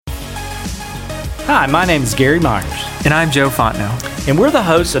Hi, my name is Gary Myers. And I'm Joe Fontenot. And we're the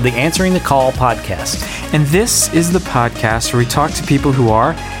hosts of the Answering the Call podcast. And this is the podcast where we talk to people who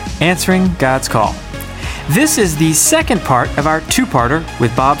are answering God's call. This is the second part of our two-parter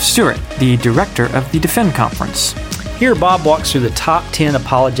with Bob Stewart, the director of the Defend Conference. Here, Bob walks through the top 10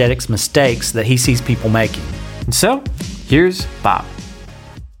 apologetics mistakes that he sees people making. And so, here's Bob.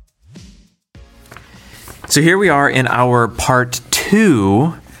 So here we are in our part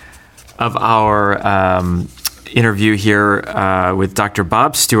 2 of our interview here with Dr.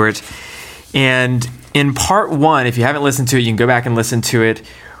 Bob Stewart. And in part 1, if you haven't listened to it, you can go back and listen to it.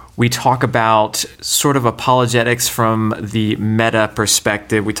 We talk about sort of apologetics from the meta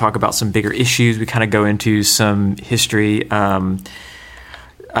perspective. We talk about some bigger issues. We kind of go into some history.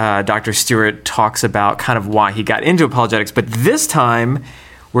 Dr. Stewart talks about kind of why he got into apologetics. But this time,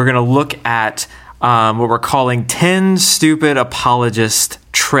 we're going to look at what we're calling 10 stupid apologist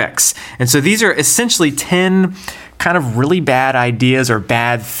tricks. And so these are essentially 10 kind of really bad ideas or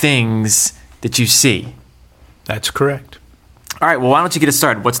bad things that you see. That's correct. All right, well, why don't you get us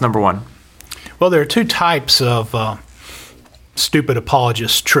started? What's number 1? Well, there are 2 types of stupid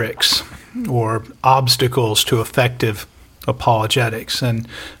apologist tricks or obstacles to effective apologetics. And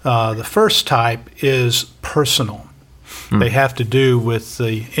the first type is personal. They have to do with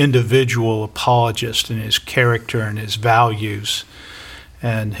the individual apologist and his character and his values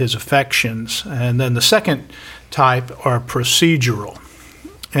and his affections. And then the second type are procedural.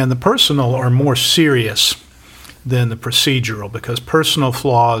 And the personal are more serious than the procedural because personal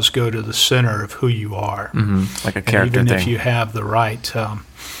flaws go to the center of who you are. Like a character and even thing. if you have the right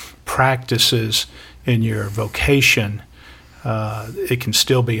practices in your vocation, it can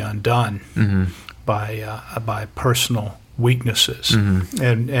still be undone by personal weaknesses.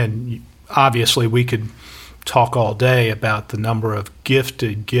 And obviously we could talk all day about the number of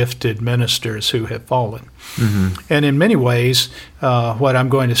gifted ministers who have fallen. And in many ways, what I'm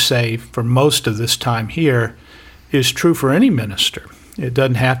going to say for most of this time here is true for any minister. It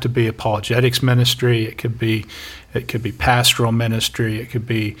doesn't have to be apologetics ministry. It could be pastoral ministry. It could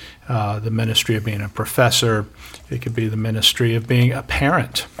be the ministry of being a professor. It could be the ministry of being a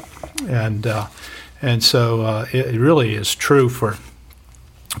parent. And so it really is true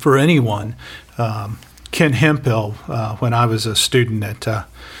for anyone. Ken Hemphill, when I was a student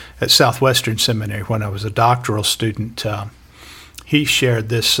at Southwestern Seminary, when I was a doctoral student, he shared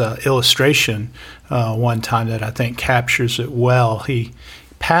this illustration one time that I think captures it well. He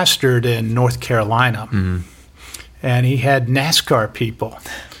pastored in North Carolina, and he had NASCAR people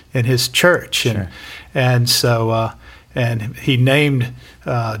in his church, and so he named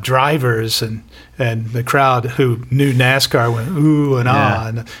drivers, and the crowd who knew NASCAR went ooh and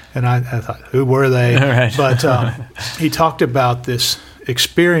ah, and I thought, who were they? Right. But he talked about this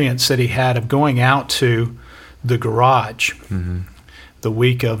experience that he had of going out to the garage the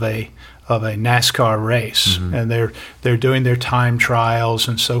week of a NASCAR race, and they're doing their time trials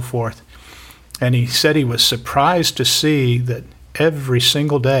and so forth. And he said he was surprised to see that every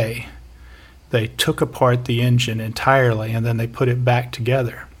single day they took apart the engine entirely and then they put it back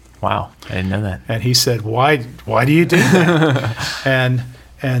together. Wow, I didn't know that. And he said, "Why do you do that?"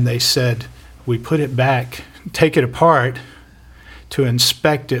 and they said, "We put it back, take it apart to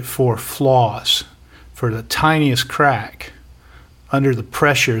inspect it for flaws, for the tiniest crack under the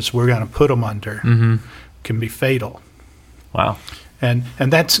pressures we're going to put them under can be fatal." Wow. And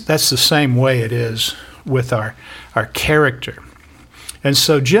that's the same way it is with our character. And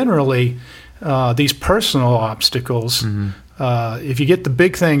so generally, these personal obstacles, if you get the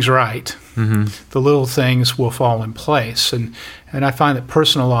big things right, the little things will fall in place. And I find that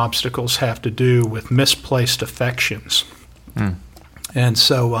personal obstacles have to do with misplaced affections. And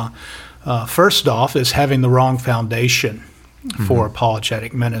so first off is having the wrong foundation for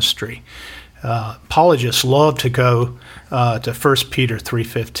apologetic ministry. Apologists love to go to 1 Peter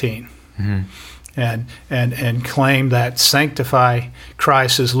 3:15 and claim that sanctify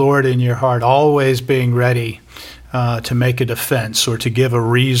Christ as Lord in your heart, always being ready to make a defense or to give a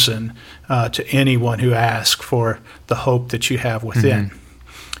reason to anyone who asks for the hope that you have within.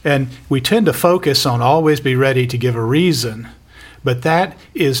 And we tend to focus on always be ready to give a reason, but that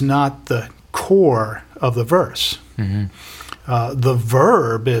is not the core of the verse. The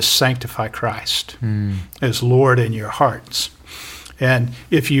verb is sanctify Christ as Lord in your hearts. And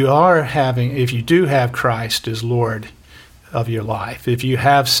if you do have Christ as Lord of your life, if you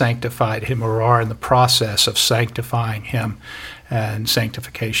have sanctified him or are in the process of sanctifying him, and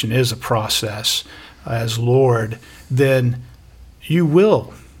sanctification is a process as Lord, then you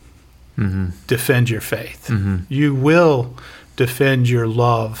will defend your faith. You will defend your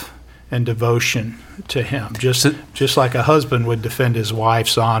love and devotion to him, just like a husband would defend his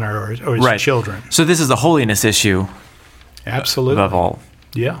wife's honor or his children. So this is a holiness issue. Absolutely. Above all.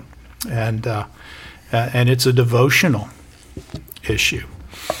 Yeah. And it's a devotional issue.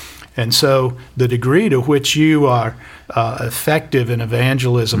 And so the degree to which you are effective in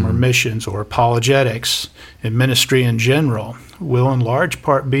evangelism or missions or apologetics in ministry in general will in large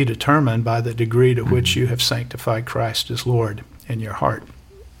part be determined by the degree to which you have sanctified Christ as Lord in your heart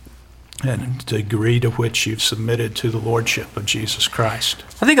and the degree to which you've submitted to the lordship of Jesus Christ.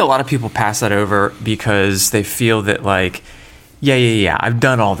 I think a lot of people pass that over because they feel that yeah, I've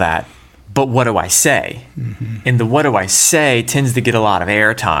done all that, but what do I say? Mm-hmm. And the what do I say tends to get a lot of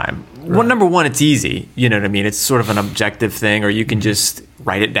airtime. Right. Well, number one, it's easy. You know what I mean? It's sort of an objective thing, or you can just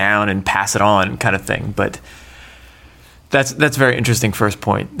write it down and pass it on kind of thing. But that's a very interesting first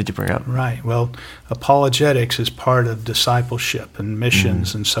point that you bring up. Right. Well, apologetics is part of discipleship and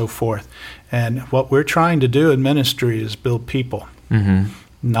missions and so forth. And what we're trying to do in ministry is build people,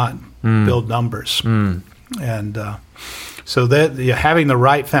 not build numbers. And so that having the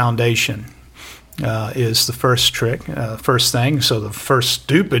right foundation is the first trick, first thing. So the first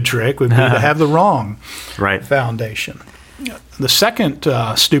stupid trick would be to have the wrong foundation. The second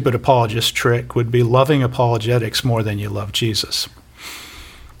stupid apologist trick would be loving apologetics more than you love Jesus.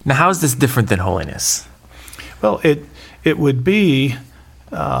 Now, how is this different than holiness? Well, it would be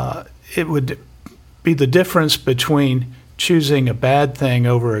the difference between choosing a bad thing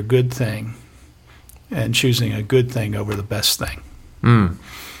over a good thing and choosing a good thing over the best thing.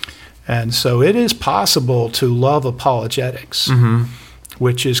 And so it is possible to love apologetics,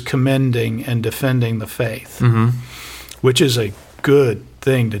 which is commending and defending the faith, which is a good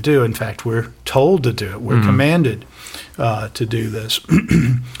thing to do. In fact, we're told to do it. We're commanded to do this.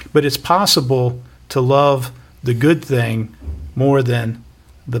 But it's possible to love the good thing more than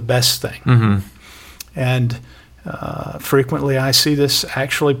the best thing. And frequently I see this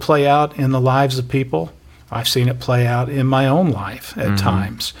actually play out in the lives of people. I've seen it play out in my own life at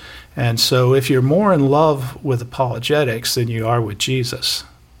times. And so if you're more in love with apologetics than you are with Jesus,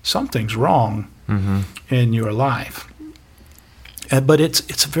 something's wrong in your life. But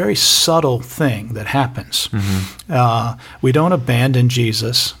it's a very subtle thing that happens. We don't abandon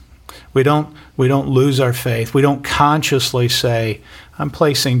Jesus. We don't lose our faith. We don't consciously say, I'm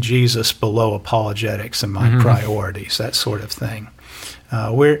placing Jesus below apologetics in my priorities, that sort of thing.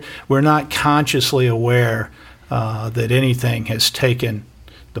 We're not consciously aware that anything has taken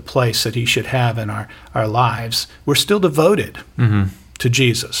the place that he should have in our lives. We're still devoted to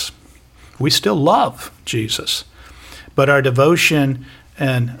Jesus. We still love Jesus. But our devotion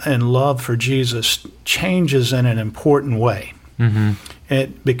and love for Jesus changes in an important way.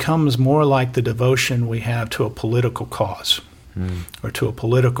 It becomes more like the devotion we have to a political cause or to a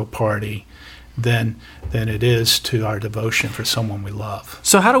political party than it is to our devotion for someone we love.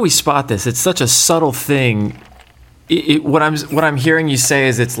 So how do we spot this? It's such a subtle thing. What I'm hearing you say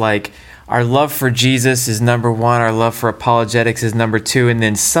is it's like our love for Jesus is number one, our love for apologetics is number two, and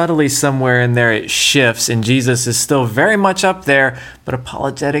then subtly somewhere in there it shifts, and Jesus is still very much up there, but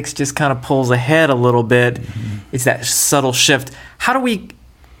apologetics just kind of pulls ahead a little bit. It's that subtle shift. How do we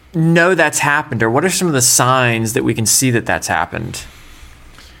know that's happened, or what are some of the signs that we can see that that's happened?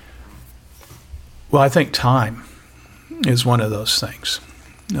 Well, I think time is one of those things.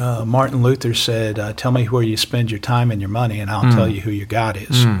 Martin Luther said, tell me where you spend your time and your money, and I'll tell you who your God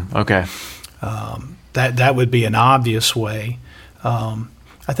is. Okay. That would be an obvious way.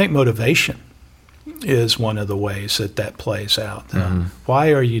 I think motivation is one of the ways that plays out.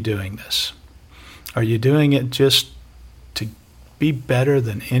 Why are you doing this? Are you doing it just to be better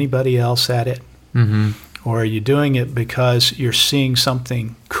than anybody else at it? Or are you doing it because you're seeing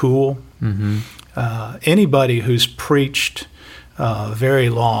something cool? Anybody who's preached very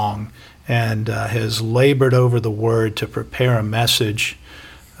long and has labored over the word to prepare a message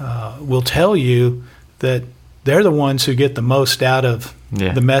will tell you that they're the ones who get the most out of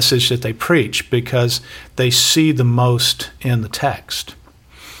the message that they preach because they see the most in the text.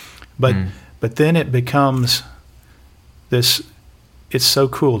 But then it becomes this, it's so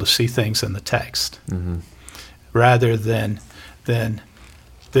cool to see things in the text rather than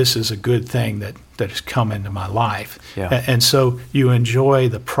this is a good thing that has come into my life. And so you enjoy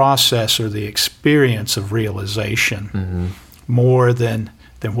the process or the experience of realization more than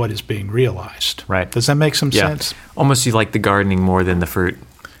what is being realized. Right. Does that make some sense? Almost you like the gardening more than the fruit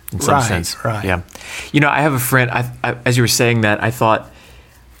in some sense. Right. Yeah. You know, I have a friend, I, as you were saying that, I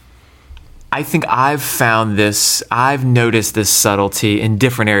think I've found this, I've noticed this subtlety in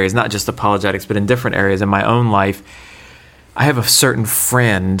different areas, not just apologetics, but in different areas in my own life. I have a certain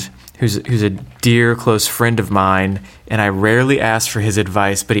friend who's a dear, close friend of mine, and I rarely ask for his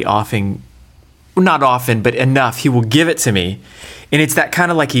advice, but not often, but enough, he will give it to me. And it's that kind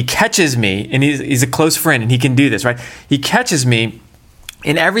of like he catches me, and he's a close friend, and he can do this, right? He catches me,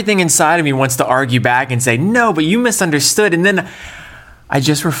 and everything inside of me wants to argue back and say, no, but you misunderstood. And then I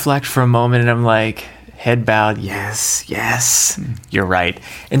just reflect for a moment, and I'm like, head bowed, yes, you're right.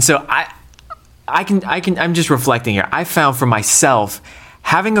 And so I'm just reflecting here. I found for myself,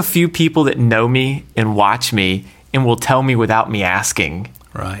 having a few people that know me and watch me and will tell me without me asking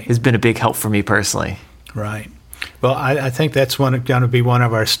has been a big help for me personally. Right. Well, I think that's going to be one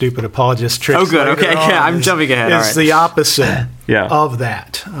of our stupid apologist tricks. Oh, good. Okay. Yeah, I'm jumping ahead. It's the opposite yeah. of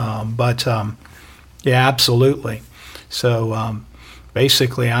that. Yeah, absolutely. So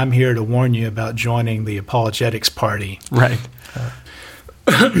basically, I'm here to warn you about joining the apologetics party. Right.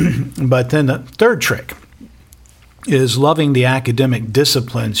 But then the third trick is loving the academic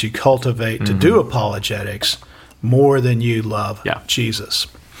disciplines you cultivate to do apologetics more than you love Jesus.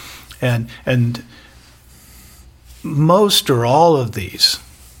 And most or all of these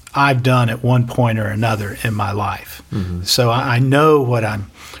I've done at one point or another in my life. Mm-hmm. So I know what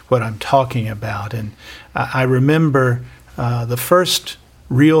I'm talking about. And I remember the first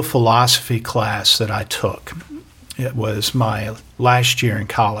real philosophy class that I took. It was my last year in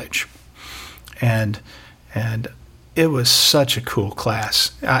college. And it was such a cool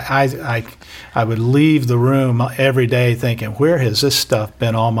class. I would leave the room every day thinking, where has this stuff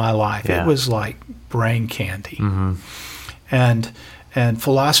been all my life? Yeah. It was like brain candy. Mm-hmm. And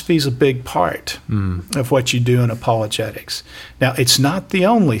philosophy is a big part of what you do in apologetics. Now, it's not the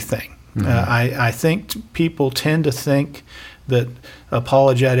only thing. Mm-hmm. I think people tend to think that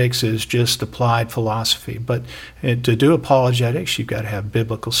apologetics is just applied philosophy. But to do apologetics, you've got to have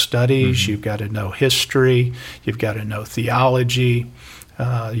biblical studies, you've got to know history, you've got to know theology,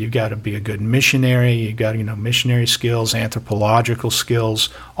 you've got to be a good missionary, you've got to know missionary skills, anthropological skills,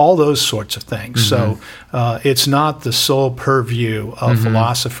 all those sorts of things. So it's not the sole purview of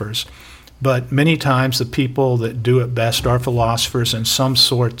philosophers. But many times the people that do it best are philosophers, and some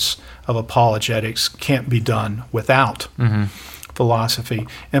sorts of apologetics can't be done without philosophy.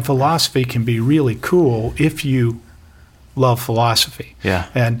 And philosophy can be really cool if you love philosophy. Yeah.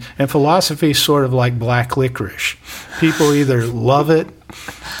 And philosophy is sort of like black licorice. People either love it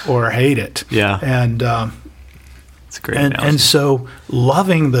or hate it. Yeah. And it's a great analogy. And so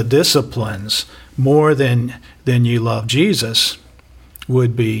loving the disciplines more than you love Jesus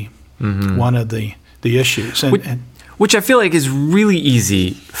would be one of the issues. Which I feel like is really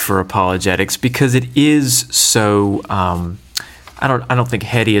easy for apologetics because it is so I don't think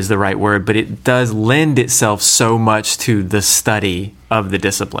heady is the right word, but it does lend itself so much to the study of the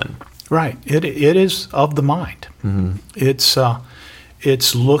discipline. Right. It is of the mind.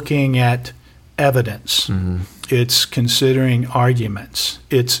 It's looking at evidence. It's considering arguments.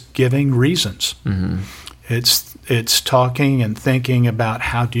 It's giving reasons. It's talking and thinking about,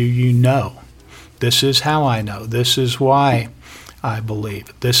 how do you know? This is how I know. This is why I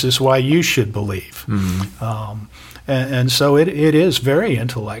believe. This is why you should believe. And so it is very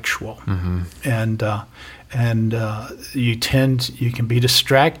intellectual. And you can be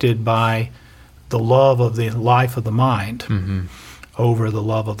distracted by the love of the life of the mind over the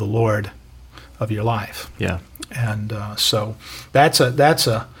love of the Lord of your life. Yeah. And so that's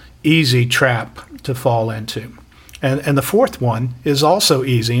a easy trap to fall into. And the fourth one is also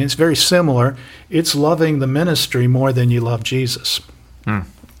easy, and it's very similar. It's loving the ministry more than you love Jesus.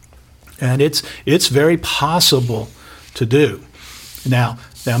 And it's very possible to do. Now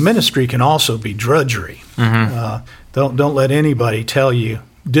ministry can also be drudgery. Don't let anybody tell you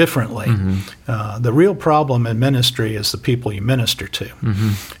differently. The real problem in ministry is the people you minister to.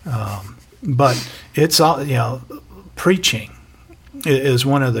 But it's preaching is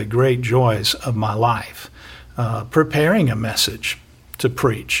one of the great joys of my life. Preparing a message to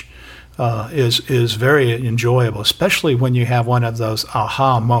preach is very enjoyable, especially when you have one of those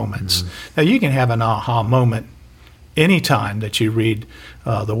aha moments. Now, you can have an aha moment anytime that you read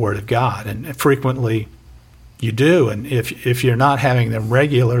the Word of God, and frequently you do. And if you're not having them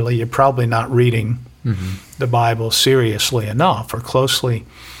regularly, you're probably not reading the Bible seriously enough or closely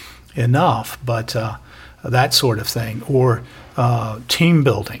enough. But that sort of thing, or team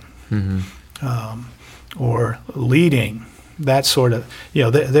building. Or leading, that sort of,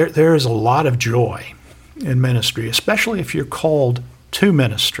 there is a lot of joy in ministry, especially if you're called to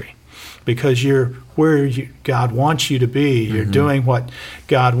ministry, because you're where God wants you to be. You're doing what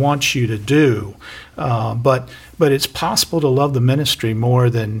God wants you to do. But it's possible to love the ministry more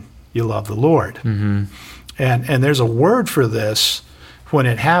than you love the Lord. And there's a word for this when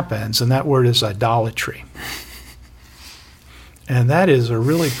it happens, and that word is idolatry. And that is a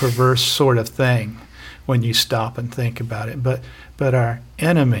really perverse sort of thing when you stop and think about it. But our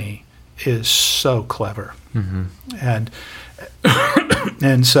enemy is so clever. Mm-hmm.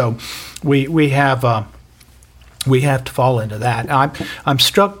 And so we have to fall into that. I'm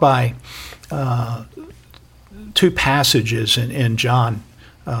struck by two passages in John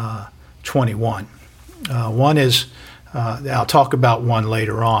 21. One is I'll talk about one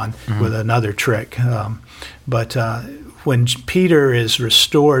later on with another trick. But when Peter is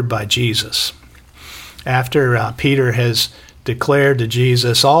restored by Jesus, after Peter has declared to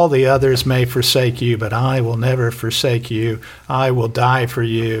Jesus, all the others may forsake you, but I will never forsake you. I will die for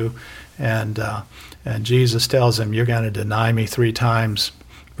you. And Jesus tells him, you're going to deny me 3 times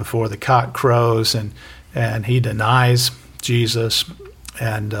before the cock crows. And he denies Jesus.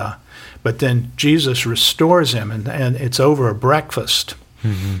 But then Jesus restores him, and it's over a breakfast.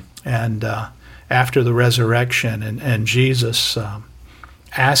 Mm-hmm. And after the resurrection, and Jesus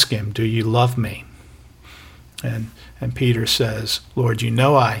asks him, do you love me? And Peter says, Lord, you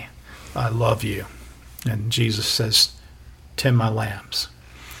know I love you. And Jesus says, tend my lambs.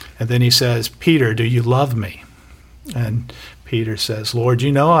 And then he says, Peter, do you love me? And Peter says, Lord,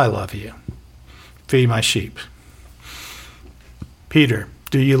 you know I love you. Feed my sheep. Peter,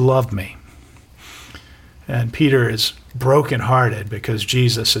 do you love me? And Peter is brokenhearted because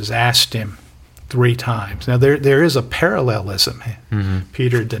Jesus has asked him 3 times. Now, there is a parallelism. Mm-hmm.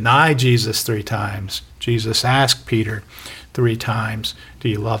 Peter denied Jesus 3 times. Jesus asked Peter 3 times, do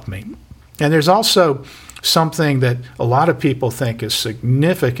you love me? And there's also something that a lot of people think is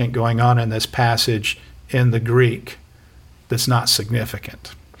significant going on in this passage in the Greek that's not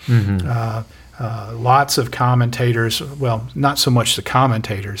significant. Mm-hmm. Lots of commentators, well, not so much the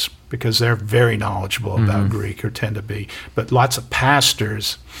commentators, because they're very knowledgeable about Greek, or tend to be, but lots of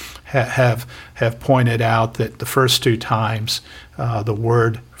pastors have pointed out that the first 2 times the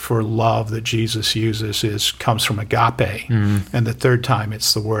word for love that Jesus uses comes from agape, and the 3rd time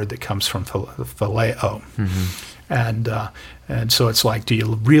it's the word that comes from phileo. And so it's like, do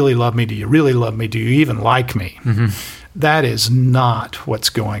you really love me? Do you really love me? Do you even like me? That is not what's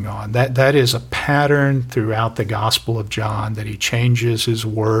going on. That is a pattern throughout the Gospel of John, that he changes his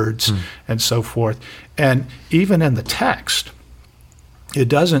words and so forth. And even in the text, it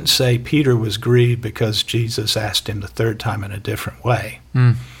doesn't say Peter was grieved because Jesus asked him the 3rd time in a different way.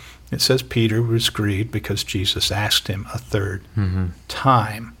 It says Peter was grieved because Jesus asked him a 3rd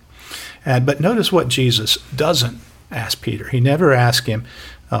time. But notice what Jesus doesn't ask Peter. He never asked him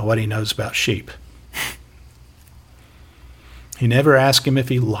what he knows about sheep. He never asked him if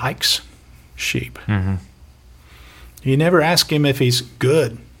he likes sheep. He never asked him if he's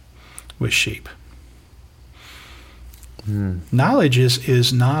good with sheep. Knowledge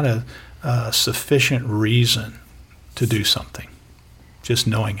is not a sufficient reason to do something, just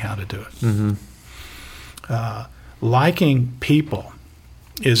knowing how to do it. Liking people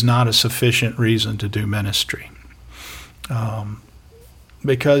is not a sufficient reason to do ministry,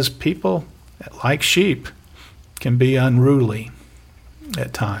 because people, like sheep, can be unruly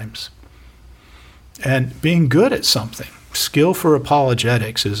at times. And being good at something, skill for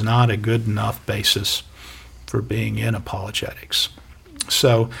apologetics, is not a good enough basis for being in apologetics.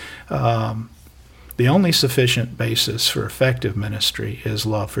 So the only sufficient basis for effective ministry is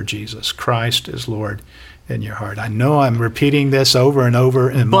love for Jesus. Christ is Lord in your heart. I know I'm repeating this over and over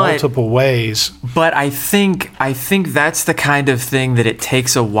in multiple ways. But I think that's the kind of thing that it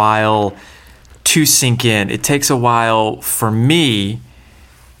takes a while to sink in. It takes a while for me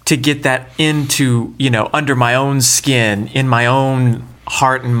to get that into, under my own skin, in my own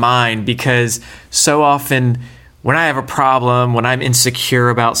heart and mind, because so often when I have a problem, when I'm insecure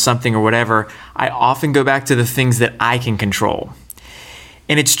about something or whatever, I often go back to the things that I can control.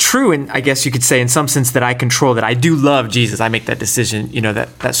 And it's true, and I guess you could say in some sense that I control, that I do love Jesus. I make that decision,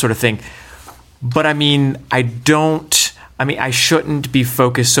 that sort of thing. But I shouldn't be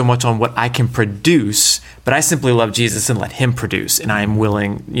focused so much on what I can produce, but I simply love Jesus and let him produce, and I am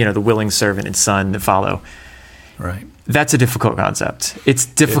willing, the willing servant and son to follow. Right. That's a difficult concept. It's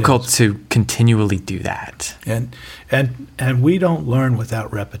difficult to continually do that. And we don't learn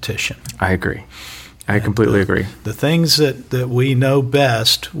without repetition. I agree. I completely agree. The things that we know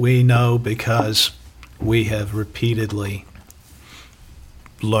best, we know because we have repeatedly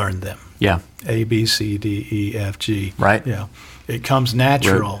learned them. Yeah. A, B, C, D, E, F, G. Right. Yeah. It comes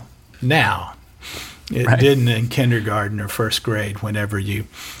natural now. It didn't in kindergarten or first grade whenever you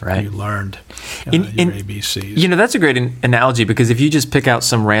learned your ABCs. That's a great analogy, because if you just pick out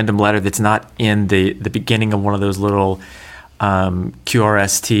some random letter that's not in the beginning of one of those little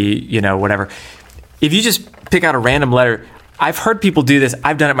QRST, whatever. If you just pick out a random letter, I've heard people do this.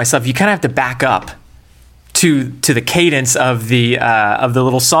 I've done it myself. You kind of have to back up to the cadence of the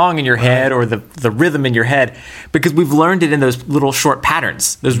little song in your head or the rhythm in your head, because we've learned it in those little short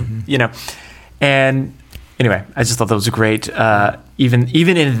patterns. Those, and anyway, I just thought that was great.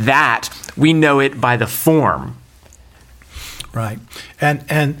 Even in that, we know it by the form. Right, and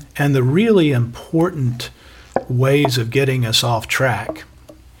the really important ways of getting us off track.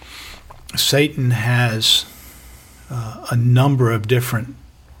 Satan has a number of different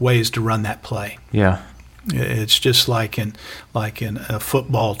ways to run that play. Yeah. It's just like in a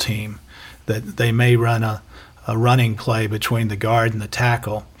football team, that they may run a running play between the guard and the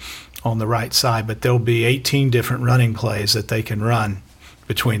tackle on the right side, but there'll be 18 different running plays that they can run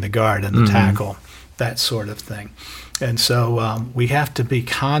between the guard and the tackle, that sort of thing. And so we have to be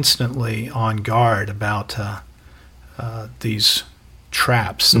constantly on guard about these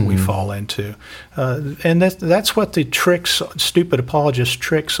traps that we fall into. And that's what the tricks, stupid apologist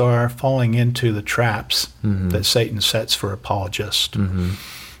tricks are, falling into the traps that Satan sets for apologists.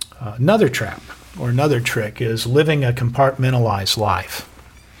 Another trap or another trick is living a compartmentalized life.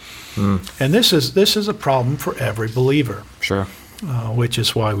 And this is a problem for every believer. Sure. Which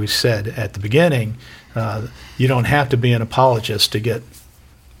is why we said at the beginning, you don't have to be an apologist to get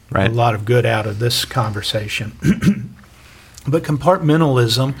a lot of good out of this conversation. But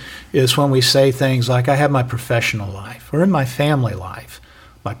compartmentalism is when we say things like, I have my professional life, or in my family life,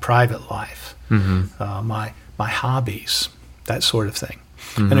 my private life, my hobbies, that sort of thing.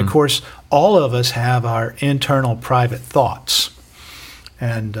 And of course, all of us have our internal private thoughts.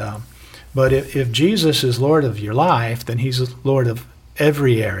 And but if Jesus is Lord of your life, then he's Lord of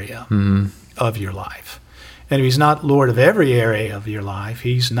every area of your life. And if he's not Lord of every area of your life,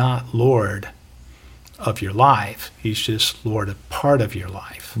 he's not Lord of your life. He's just Lord of part of your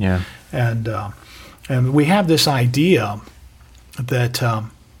life. Yeah. And we have this idea that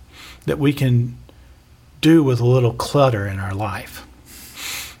that we can do with a little clutter in our life,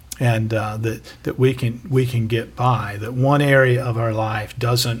 and that we can get by. That one area of our life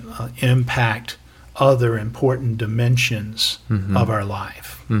doesn't impact other important dimensions of our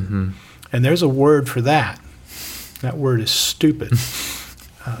life. And there's a word for that. That word is stupid,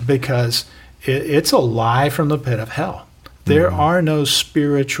 because it's a lie from the pit of hell. There are no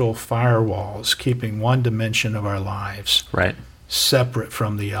spiritual firewalls keeping one dimension of our lives separate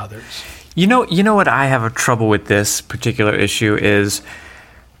from the others. You know what I have a trouble with this particular issue is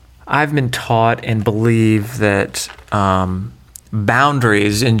I've been taught and believe that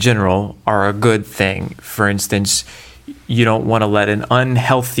boundaries in general are a good thing. For instance, you don't want to let an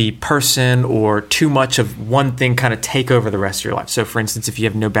unhealthy person or too much of one thing kind of take over the rest of your life. So, for instance, if you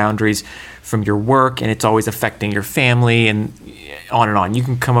have no boundaries from your work and it's always affecting your family and on, you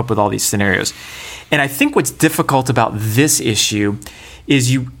can come up with all these scenarios. And I think what's difficult about this issue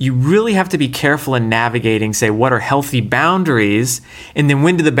is you really have to be careful in navigating, say, what are healthy boundaries, and then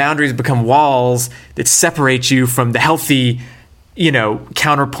when do the boundaries become walls that separate you from the healthy,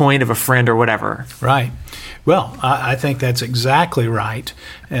 counterpoint of a friend or whatever. Right. Well, I think that's exactly right.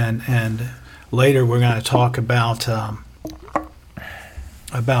 And later we're going to talk about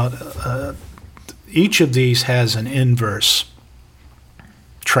each of these has an inverse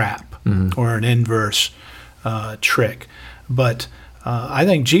trap or an inverse trick. But I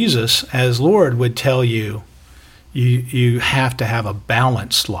think Jesus, as Lord, would tell you have to have a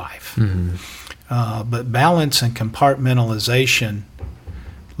balanced life. But balance and compartmentalization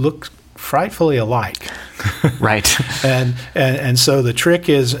look frightfully alike. Right. And so the trick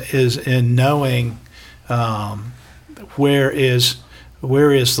is in knowing where is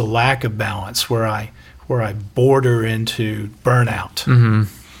the lack of balance, where I border into burnout,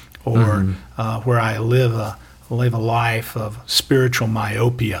 or where I live a life of spiritual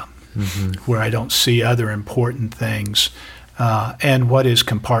myopia, where I don't see other important things, and what is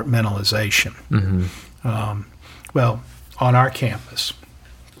compartmentalization. Well, on our campus,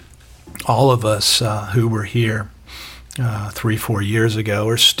 all of us who were here 3-4 years ago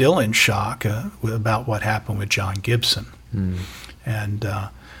are still in shock about what happened with John Gibson. And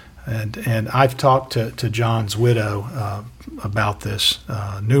I've talked to John's widow about this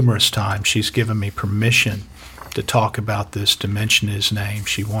numerous times. She's given me permission to talk about this, to mention his name.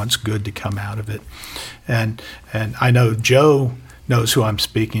 She wants good to come out of it. And I know Joe knows who I'm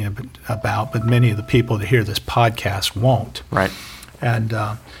speaking about, but many of the people that hear this podcast won't. Right. And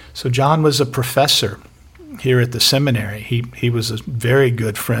so John was a professor here at the seminary. He was a very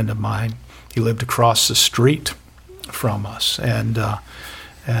good friend of mine. He lived across the street from us, and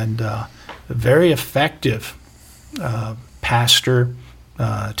a very effective pastor,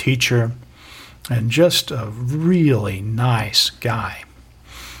 teacher, and just a really nice guy.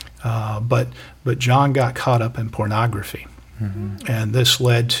 But John got caught up in pornography, and this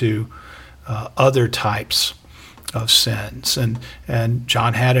led to other types of sins. And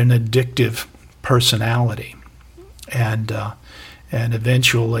John had an addictive personality, and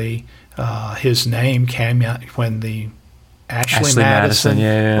eventually his name came out when the Ashley Madison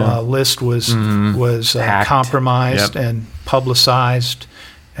list was compromised and publicized,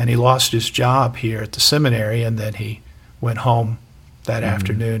 and he lost his job here at the seminary, and then he went home that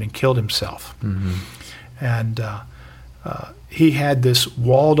afternoon and killed himself. And he had this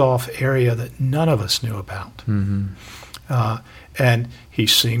walled-off area that none of us knew about. And he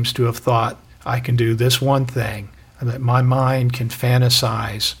seems to have thought, I can do this one thing, that my mind can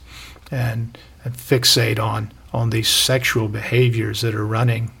fantasize and fixate on these sexual behaviors that are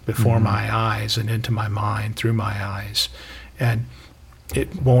running before my eyes and into my mind, through my eyes, and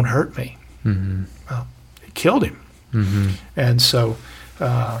it won't hurt me. Well, it killed him. And so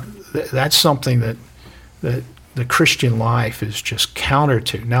that's something that the Christian life is just counter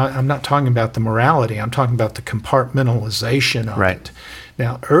to. Now, I'm not talking about the morality. I'm talking about the compartmentalization of it.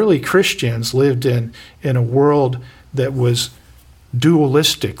 Now, early Christians lived in a world that was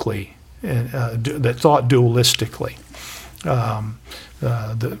dualistically, that thought dualistically.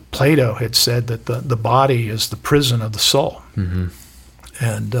 Plato had said that the body is the prison of the soul.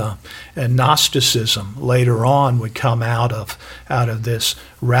 And Gnosticism later on would come out of this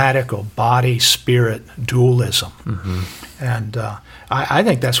radical body-spirit dualism. And I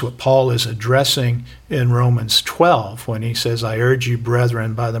think that's what Paul is addressing in Romans 12 when he says, I urge you,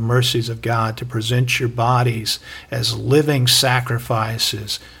 brethren, by the mercies of God, to present your bodies as living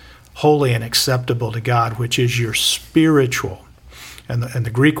sacrifices, holy and acceptable to God, which is your spiritual. And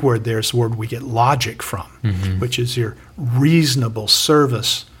the Greek word there is the word we get logic from, which is your reasonable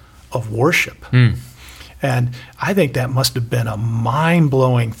service of worship. And I think that must have been a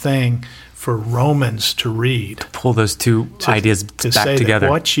mind-blowing thing for Romans to read. Pull those two ideas to back say together.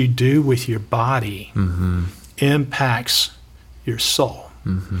 That what you do with your body impacts your soul.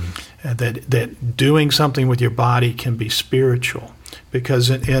 And that doing something with your body can be spiritual. Because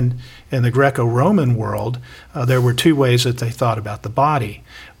in the Greco-Roman world, there were two ways that they thought about the body.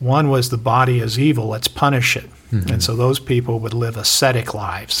 One was the body is evil, let's punish it. And so those people would live ascetic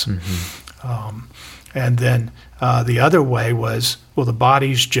lives. And then the other way was, well, the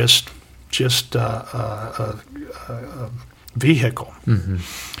body's just a vehicle.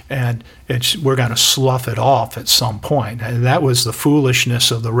 And we're going to slough it off at some point. And that was the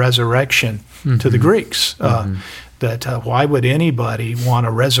foolishness of the resurrection to the Greeks. That why would anybody want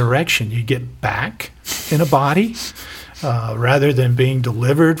a resurrection? You get back in a body rather than being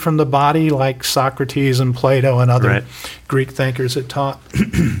delivered from the body like Socrates and Plato and other Greek thinkers had taught.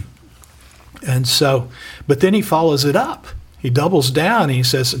 And so, but then he follows it up. He doubles down. He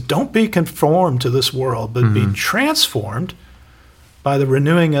says, don't be conformed to this world, but be transformed by the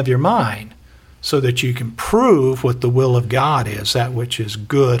renewing of your mind so that you can prove what the will of God is, that which is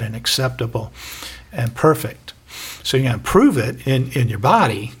good and acceptable and perfect. So you're going to prove it in your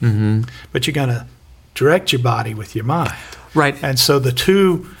body, but you're going to direct your body with your mind. Right. And so the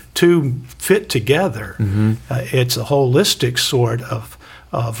two fit together. It's a holistic sort of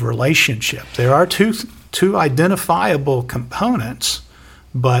relationship. There are two identifiable components,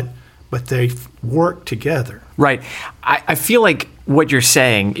 but they work together. Right. I feel like what you're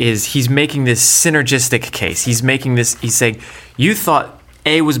saying is he's making this synergistic case. He's saying, you thought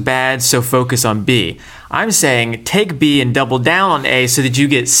A was bad, so focus on B. I'm saying take B and double down on A so that you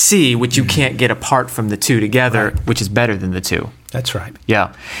get C, which you can't get apart from the two together, which is better than the two. That's right.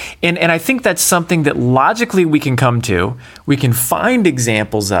 Yeah. And I think that's something that logically we can come to. We can find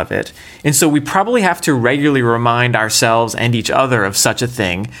examples of it. And so we probably have to regularly remind ourselves and each other of such a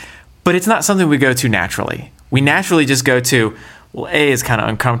thing. But it's not something we go to naturally. We naturally just go to, well, A is kind of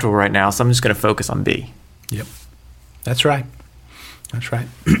uncomfortable right now, so I'm just going to focus on B. Yep. That's right. That's right.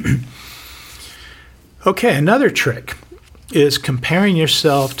 Okay, another trick is comparing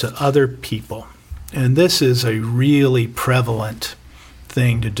yourself to other people. And this is a really prevalent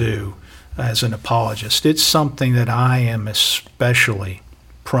thing to do as an apologist. It's something that I am especially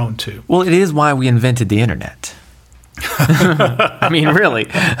prone to. Well, it is why we invented the internet. I mean, really.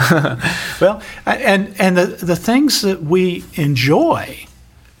 Well, and the things that we enjoy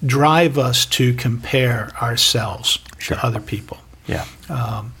drive us to compare ourselves to other people. Yeah.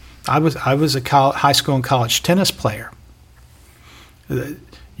 I was a high school and college tennis player.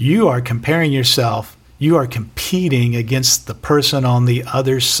 You are comparing yourself. You are competing against the person on the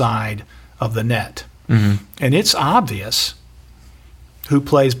other side of the net. and it's obvious who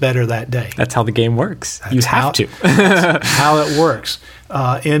plays better that day. That's how the game works. You have to. That's how it works.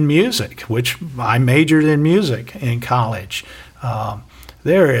 In music, which I majored in music in college,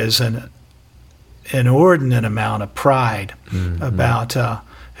 there is an inordinate amount of pride about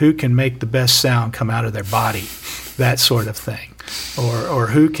who can make the best sound come out of their body, that sort of thing, or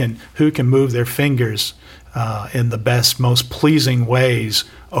who can move their fingers in the best, most pleasing ways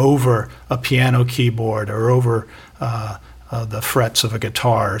over a piano keyboard or over the frets of a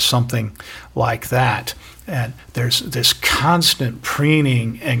guitar or something like that. And there's this constant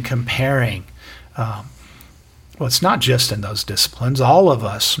preening and comparing. Well, it's not just in those disciplines. All of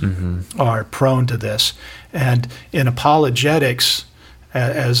us are prone to this. And in apologetics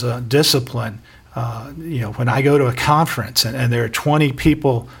as a discipline, when I go to a conference and there are 20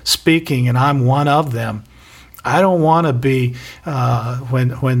 people speaking and I'm one of them, I don't want to be I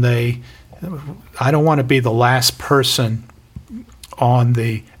don't want to be the last person on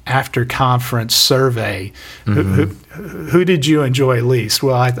the after conference survey. Who did you enjoy least?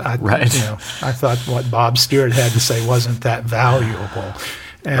 Well, I thought what Bob Stewart had to say wasn't that valuable.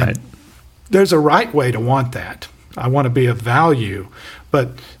 And there's a right way to want that. I want to be of value,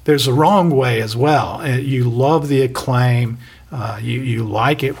 but there's a wrong way as well. You love the acclaim. You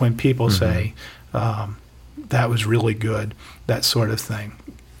like it when people say, that was really good, that sort of thing.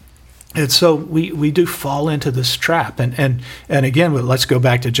 And so we do fall into this trap. And again, let's go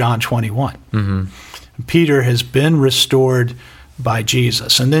back to John 21. Peter has been restored by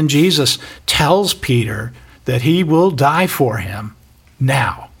Jesus. And then Jesus tells Peter that he will die for him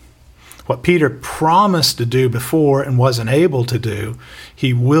now. What Peter promised to do before and wasn't able to do,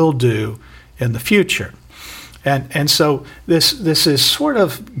 he will do in the future. And so this is sort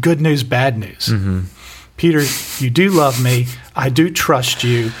of good news, bad news. Peter, you do love me. I do trust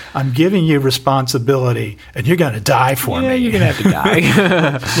you. I'm giving you responsibility, and you're going to die for me. You're going to have to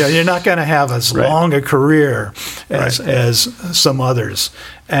die. You're not going to have as long a career as some others.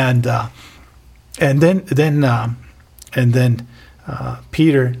 And then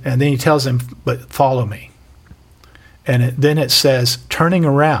Peter, and then he tells him, "But follow me." And then it says, turning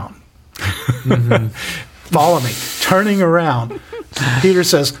around. Follow me. Turning around. Peter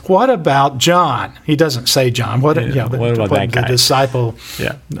says, "What about John?" He doesn't say John. What about that guy? The disciple.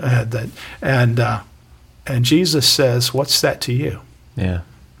 Yeah. And Jesus says, "What's that to you?" Yeah.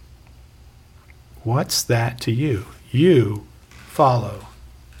 What's that to you? You follow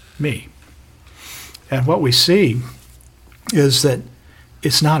me. And what we see is that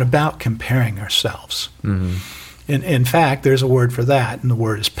it's not about comparing ourselves. In fact, there's a word for that, and the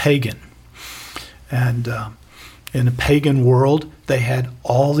word is pagan. And in the pagan world, they had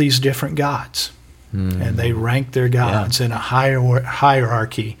all these different gods, and they ranked their gods in a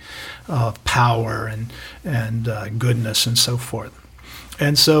hierarchy of power and goodness and so forth.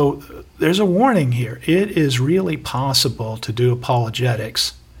 And so there's a warning here. It is really possible to do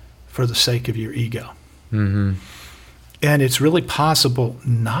apologetics for the sake of your ego. And it's really possible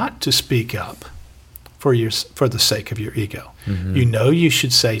not to speak up for the sake of your ego. You know you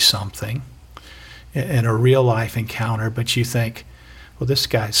should say something in a real-life encounter, but you think, well, this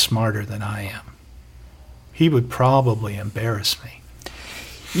guy's smarter than I am. He would probably embarrass me.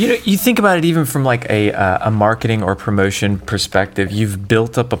 You think about it even from like a marketing or promotion perspective. You've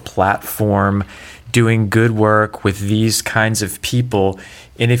built up a platform doing good work with these kinds of people,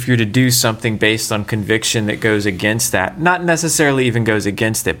 and if you're to do something based on conviction that goes against that, not necessarily even goes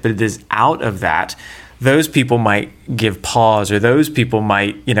against it, but it is out of that, those people might give pause, or those people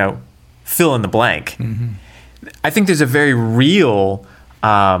might, fill in the blank. I think there's a very real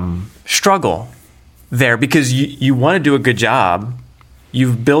struggle there, because you want to do a good job.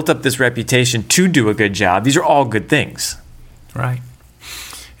 You've built up this reputation to do a good job. These are all good things. Right.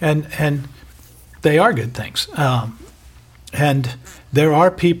 And they are good things. And there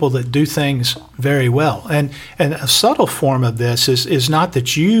are people that do things very well. And a subtle form of this is not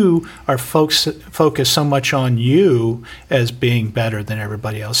that you are focused so much on you as being better than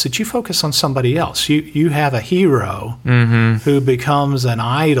everybody else, that you focus on somebody else. You have a hero who becomes an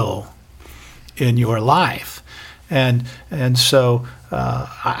idol in your life. And so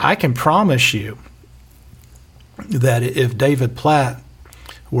I can promise you that if David Platt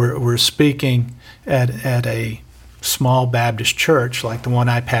were speaking at a small Baptist church like the one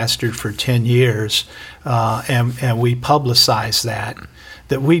I pastored for 10 years, and we publicized that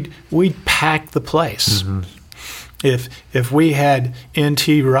we'd pack the place. If we had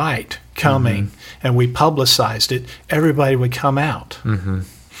N.T. Wright coming and we publicized it, everybody would come out.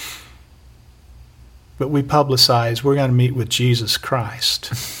 But we publicized, we're going to meet with Jesus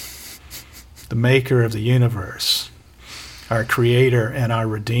Christ. the maker of the universe, our creator and our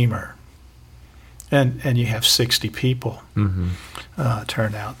redeemer. And you have 60 people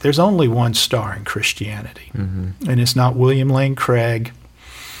turn out. There's only one star in Christianity. And it's not William Lane Craig.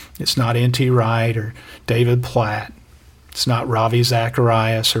 It's not N.T. Wright or David Platt. It's not Ravi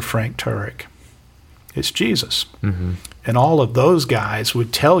Zacharias or Frank Turek. It's Jesus. And all of those guys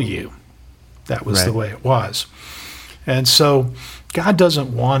would tell you that was the way it was. And so God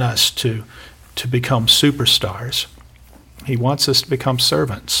doesn't want us to become superstars. He wants us to become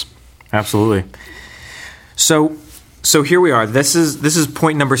servants. Absolutely. So here we are. This is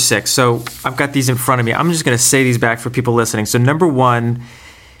point number 6. So I've got these in front of me. I'm just going to say these back for people listening. So number 1,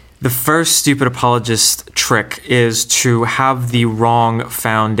 the first stupid apologist trick is to have the wrong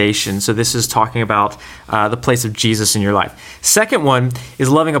foundation. So this is talking about the place of Jesus in your life. Second one is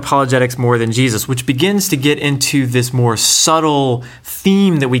loving apologetics more than Jesus, which begins to get into this more subtle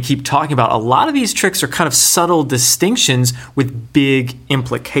theme that we keep talking about. A lot of these tricks are kind of subtle distinctions with big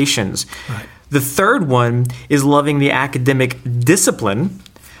implications. Right. The third one is loving the academic discipline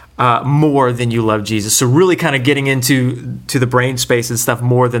more than you love Jesus. So really kind of getting into the brain space and stuff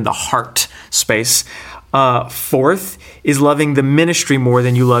more than the heart space. Fourth is loving the ministry more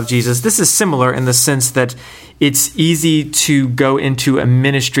than you love Jesus. This is similar in the sense that it's easy to go into a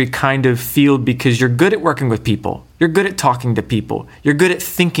ministry kind of field because you're good at working with people. You're good at talking to people. You're good at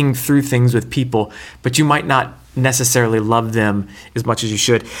thinking through things with people, but you might not necessarily love them as much as you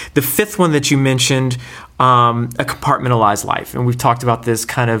should. The fifth one that you mentioned, a compartmentalized life. And we've talked about this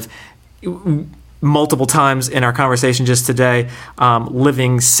kind of multiple times in our conversation just today,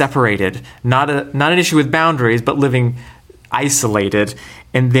 living separated, not an issue with boundaries, but living isolated.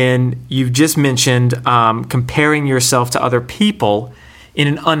 And then you've just mentioned comparing yourself to other people in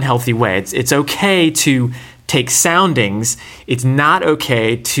an unhealthy way. It's okay to take soundings. It's not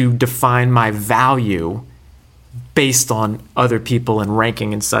okay to define my value based on other people and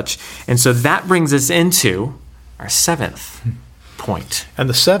ranking and such. And so that brings us into our 7th point. And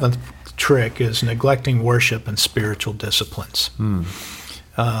the 7th trick is neglecting worship and spiritual disciplines.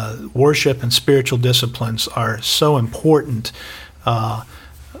 Worship and spiritual disciplines are so important.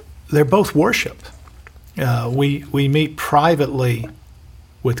 They're both worship. We meet privately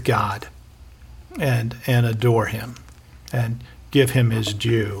with God and adore Him and give Him His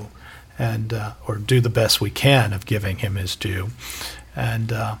due, and or do the best we can of giving Him His due,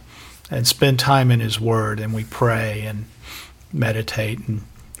 and spend time in His Word, and we pray and meditate and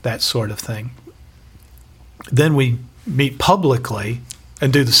that sort of thing. Then we meet publicly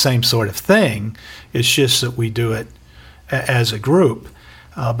and do the same sort of thing. It's just that we do it as a group.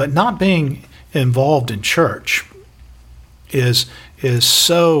 But not being involved in church is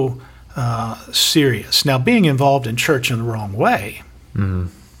so serious. Now, being involved in church in the wrong way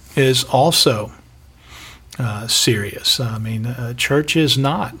is also serious. I mean, church is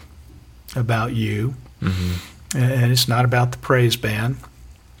not about you, and it's not about the praise band,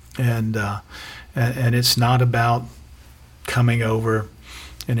 and it's not about coming over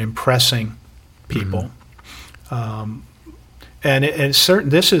and impressing people. And it's certain.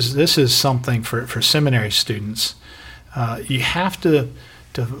 This is something for seminary students. You have to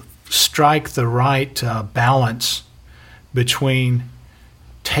strike the right balance between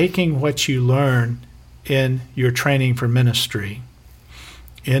taking what you learn in your training for ministry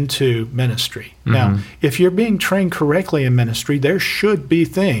into ministry. Now, if you're being trained correctly in ministry, there should be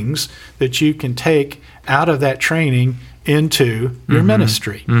things that you can take out of that training into your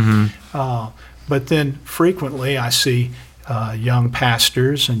ministry. But then frequently I see young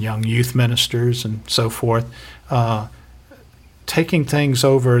pastors and young youth ministers and so forth taking things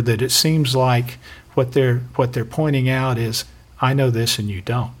over that it seems like what they're pointing out is, I know this and you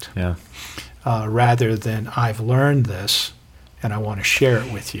don't. Yeah. Rather than, I've learned this and I want to share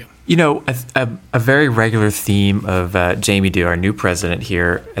it with you. You know, a very regular theme of Jamie Dew, our new president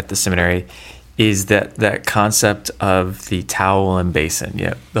here at the seminary, is that concept of the towel and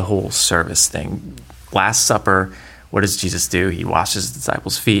basin, the whole service thing. Last Supper, what does Jesus do? He washes the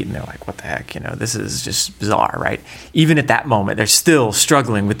disciples' feet, and they're like, what the heck? This is just bizarre, right? Even at that moment, they're still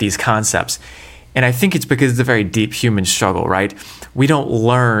struggling with these concepts. And I think it's because it's a very deep human struggle, right? We don't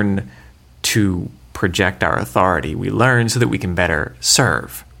learn to project our authority. We learn so that we can better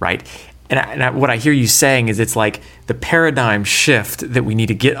serve, right? And what I hear you saying is it's like the paradigm shift that we need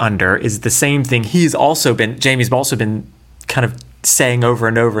to get under is the same thing Jamie's also been kind of saying over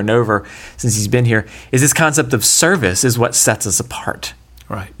and over and over since he's been here, is this concept of service is what sets us apart.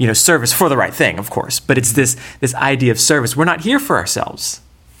 Right. Service for the right thing, of course, but it's this idea of service. We're not here for ourselves,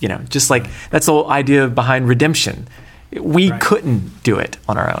 just like that's the whole idea behind redemption. We couldn't do it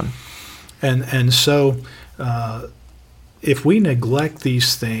on our own. And so if we neglect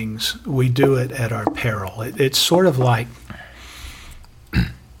these things, we do it at our peril. It's sort of like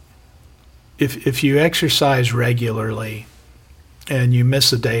if you exercise regularly and you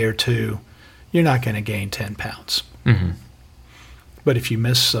miss a day or two, you're not going to gain 10 pounds. Mm-hmm. But if you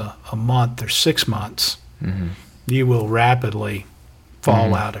miss a month or 6 months, Mm-hmm. you will rapidly fall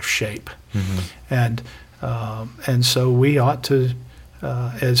Mm-hmm. out of shape. Mm-hmm. And so we ought to,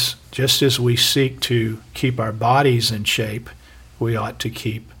 just as we seek to keep our bodies in shape, we ought to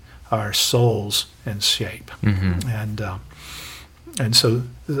keep our souls in shape. Mm-hmm. And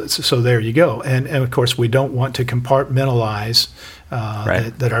so there you go. And of course, we don't want to compartmentalize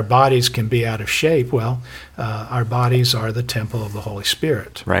Right. that our bodies can be out of shape. Well, our bodies are the temple of the Holy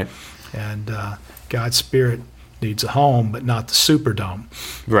Spirit. Right. And God's Spirit needs a home, but not the Superdome.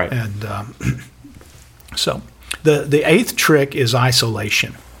 Right. And so the eighth trick is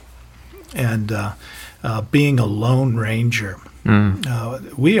isolation and being a lone ranger.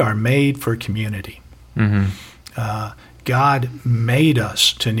 We are made for community. Mm-hmm. God made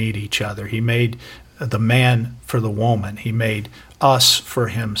us to need each other. He made the man for the woman. He made us for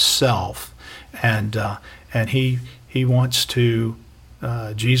himself. And he wants to,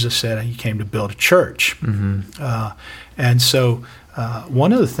 Jesus said he came to build a church. Mm-hmm. And so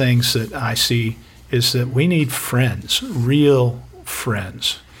one of the things that I see is that we need friends, real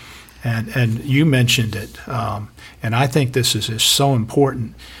friends. And you mentioned it. And I think this is so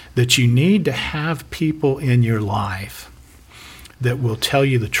important, that you need to have people in your life that will tell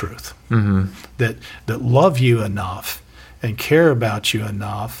you the truth, Mm-hmm. that love you enough and care about you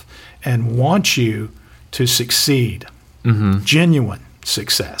enough and want you to succeed, Mm-hmm. genuine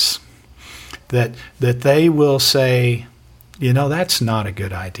success, that they will say, that's not a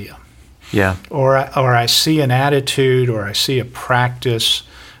good idea. Yeah. Or I see an attitude or I see a practice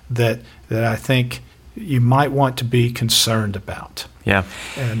that I think you might want to be concerned about. Yeah.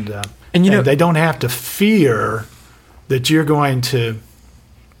 And And they don't have to fear that you're going to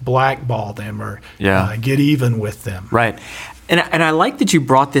blackball them or get even with them. Right. And I like that you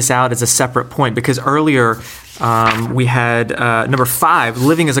brought this out as a separate point, because earlier we had number 5,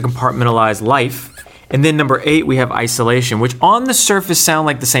 living as a compartmentalized life. And then number 8, we have isolation, which on the surface sound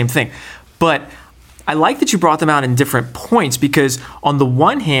like the same thing. But I like that you brought them out in different points, because on the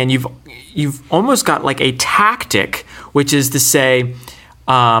one hand, you've almost got like a tactic, which is to say,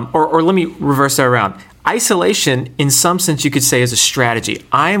 or let me reverse that around. Isolation, in some sense, you could say, is a strategy.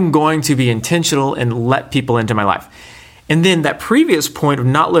 I am going to be intentional and let people into my life. And then that previous point of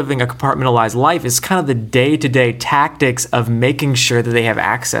not living a compartmentalized life is kind of the day-to-day tactics of making sure that they have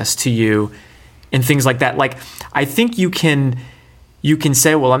access to you and things like that. Like, I think you can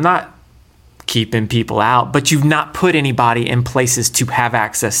say, well, I'm not keeping people out, but you've not put anybody in places to have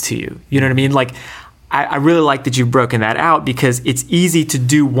access to you. You know what I mean? Like, I really like that you've broken that out, because it's easy to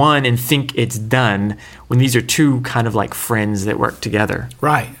do one and think it's done when these are two kind of like friends that work together.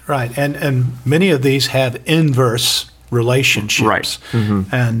 Right. And many of these have inverse relationships. Right.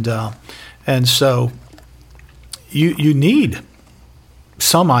 Mm-hmm. And so you need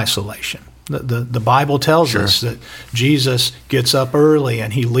some isolation. The Bible tells us that Jesus gets up early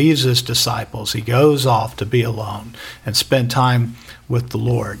and he leaves his disciples. He goes off to be alone and spend time with the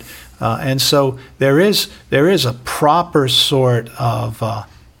Lord. And so there is a proper sort of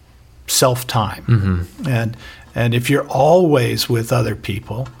self-time. Mm-hmm. And if you're always with other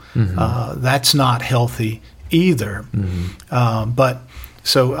people, that's not healthy either. Mm-hmm. But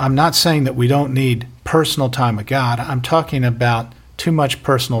so I'm not saying that we don't need personal time with God. I'm talking about too much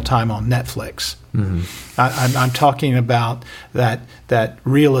personal time on Netflix. Mm-hmm. I'm talking about that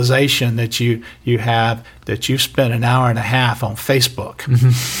realization that you have that you've spent an hour and a half on Facebook,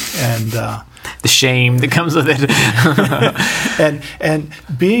 and the shame that comes with it, and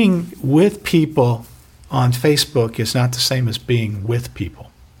being with people on Facebook is not the same as being with people.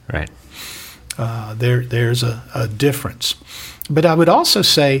 Right. There's a difference. But I would also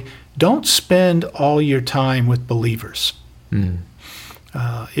say, don't spend all your time with believers. Mm.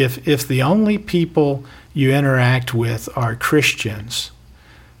 If the only people you interact with are Christians,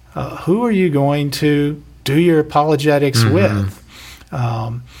 who are you going to do your apologetics with?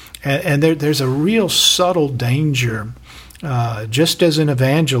 And there's a real subtle danger, just as in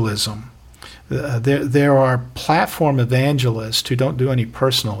evangelism. There are platform evangelists who don't do any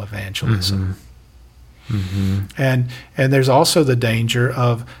personal evangelism. And there's also the danger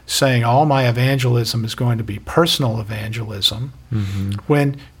of saying all my evangelism is going to be personal evangelism,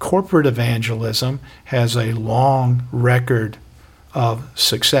 when corporate evangelism has a long record of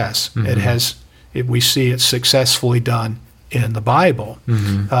success. We see it successfully done in the Bible.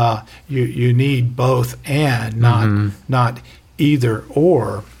 You need both and, not either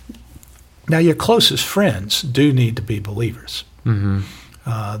or. Now, your closest friends do need to be believers.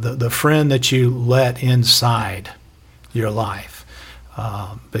 The friend that you let inside your life,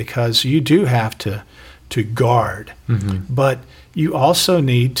 because you do have to guard, but you also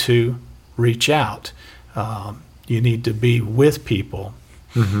need to reach out. You need to be with people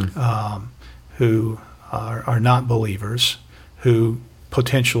who are not believers, who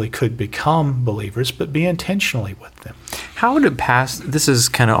potentially could become believers, but be intentionally with them. How would this is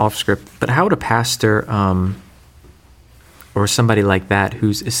kind of off script, but how would a pastor or somebody like that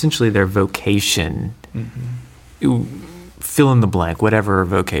who's essentially their vocation, fill in the blank, whatever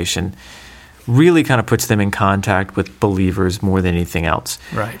vocation, really kind of puts them in contact with believers more than anything else?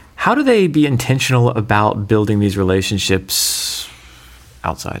 Right. How do they be intentional about building these relationships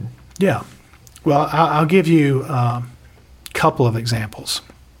outside? Yeah. Well, I'll give you a couple of examples.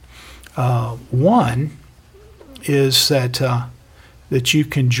 One is that you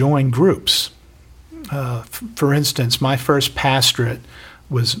can join groups. For instance, my first pastorate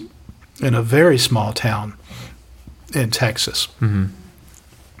was in a very small town in Texas.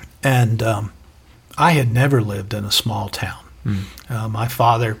 And I had never lived in a small town. My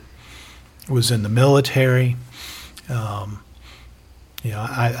father was in the military. I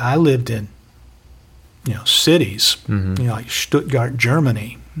lived in cities, like Stuttgart,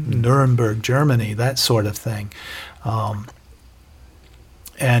 Germany, Nuremberg, Germany, that sort of thing. So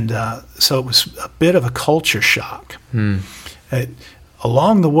it was a bit of a culture shock.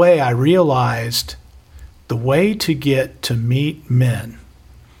 Along the way, I realized the way to get to meet men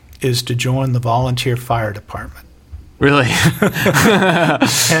is to join the volunteer fire department. Really?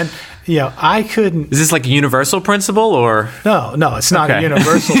 And I couldn't. Is this like a universal principle, or? No, it's not a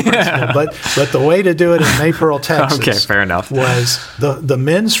universal principle. But the way to do it in Maypearl, Texas. Okay, fair enough. Was the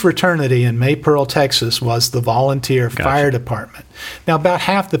men's fraternity in Maypearl, Texas, was the volunteer fire department. Now, about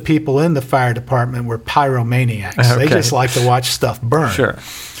half the people in the fire department were pyromaniacs. Okay. They just like to watch stuff burn. Sure.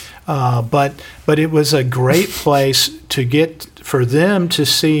 But it was a great place to get for them to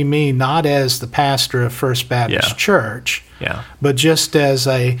see me not as the pastor of First Baptist Church, but just as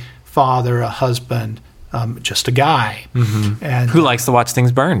a father, a husband, just a guy. And who likes to watch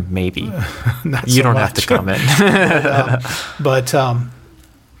things burn, maybe. You don't have to comment. But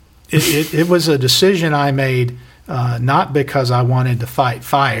it was a decision I made not because I wanted to fight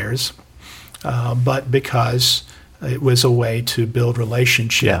fires, but because it was a way to build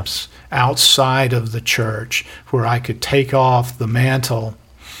relationships outside of the church where I could take off the mantle.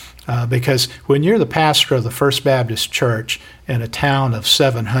 Because when you're the pastor of the First Baptist Church in a town of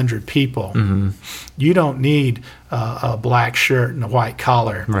 700 people, you don't need a black shirt and a white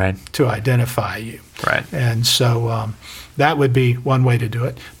collar to identify you. Right. And so that would be one way to do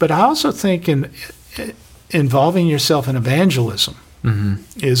it. But I also think involving yourself in evangelism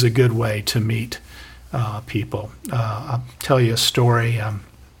is a good way to meet people. I'll tell you a story.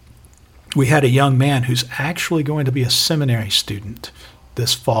 We had a young man who's actually going to be a seminary student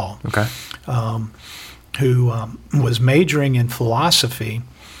this fall, who was majoring in philosophy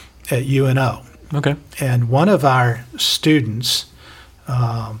at UNO. Okay. And one of our students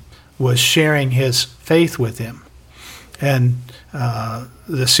was sharing his faith with him. And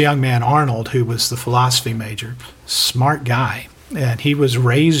this young man, Arnold, who was the philosophy major, smart guy, and he was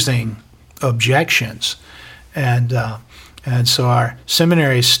raising objections. And so our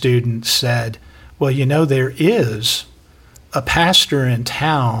seminary student said, well, there is a pastor in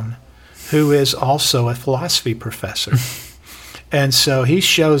town who is also a philosophy professor. And so he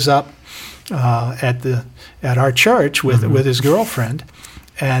shows up at our church with his girlfriend,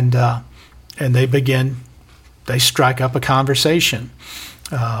 and they strike up a conversation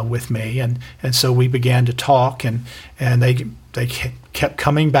with me, and so we began to talk, and they kept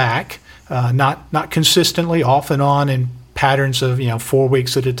coming back, not consistently, off and on in patterns of 4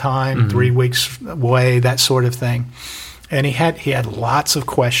 weeks at a time, 3 weeks away, that sort of thing. And he had lots of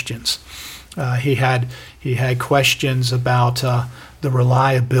questions. He had questions about the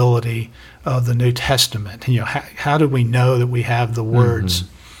reliability of the New Testament. How do we know that we have the words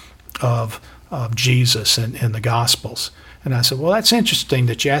of Jesus in the Gospels? And I said, well, that's interesting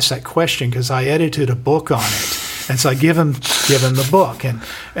that you asked that question, because I edited a book on it. And so I give him the book.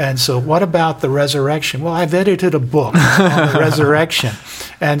 And so what about the resurrection? Well, I've edited a book on the resurrection.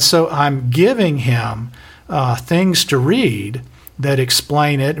 And so I'm giving him things to read that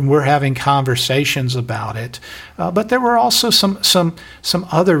explain it, and we're having conversations about it. But there were also some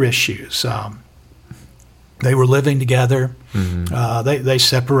other issues. They were living together. They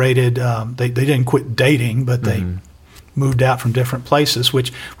separated. They didn't quit dating, but moved out from different places,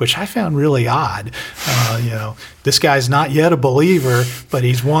 which I found really odd. This guy's not yet a believer, but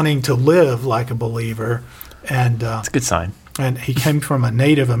he's wanting to live like a believer, and That's a good sign. And he came from a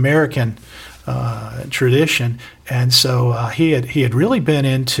Native American tradition, and so he had really been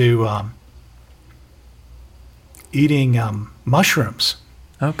into eating mushrooms.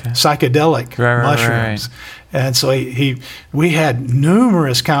 Okay. Psychedelic mushrooms. Right. And so we had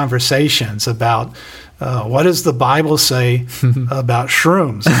numerous conversations about what does the Bible say about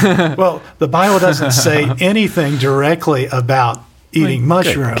shrooms? Well, the Bible doesn't say anything directly about eating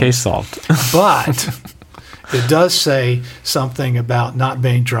mushrooms. Case solved. But it does say something about not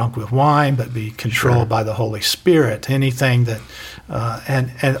being drunk with wine, but be controlled by the Holy Spirit. Anything that,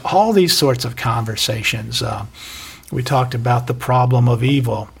 and all these sorts of conversations. We talked about the problem of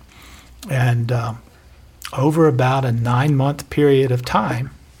evil, and over about a 9-month period of time,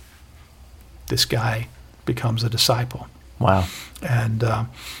 this guy becomes a disciple. Wow! And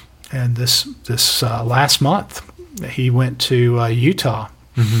this last month, he went to Utah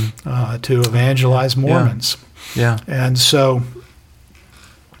to evangelize Mormons. Yeah. And so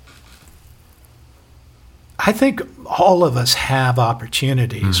I think all of us have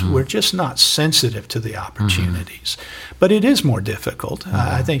opportunities. We're just not sensitive to the opportunities. But it is more difficult.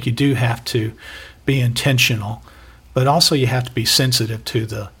 I think you do have to be intentional, but also you have to be sensitive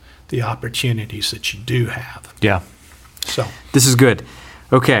to the opportunities that you do have. Yeah. So this is good.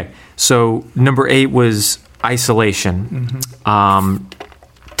 Okay. So number 8 was isolation.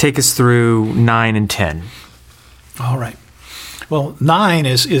 Take us through 9 and 10. All right. Well, 9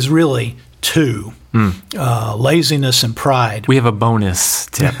 is really 2. Laziness and pride. We have a bonus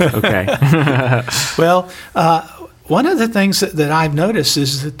tip. Okay. Well, one of the things that I've noticed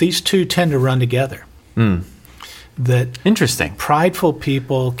is that these two tend to run together. That Interesting. prideful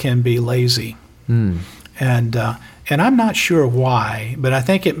people can be lazy. And I'm not sure why, but I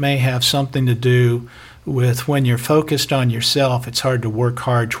think it may have something to do with when you're focused on yourself, it's hard to work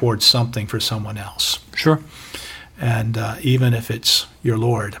hard towards something for someone else. Sure. And even if it's your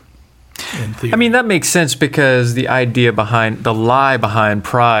Lord. In theory. I mean, that makes sense because the lie behind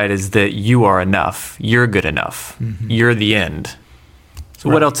pride is that you are enough. You're good enough. You're the end.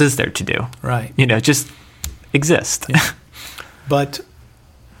 So what else is there to do? Right. Just exist. Yeah. But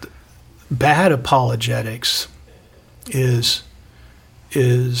bad apologetics is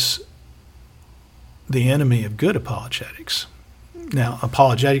the enemy of good apologetics. Now,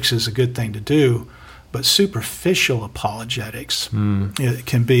 apologetics is a good thing to do, but superficial apologetics it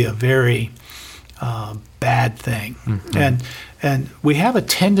can be a very bad thing. And we have a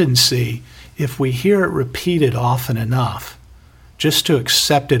tendency, if we hear it repeated often enough, just to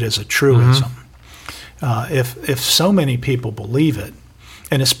accept it as a truism. If so many people believe it,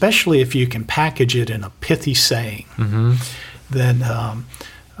 and especially if you can package it in a pithy saying, then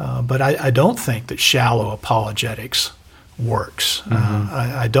but I don't think that shallow apologetics works.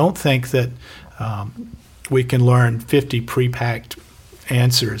 I don't think that we can learn 50 pre-packed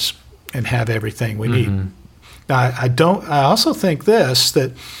answers and have everything we need. I also think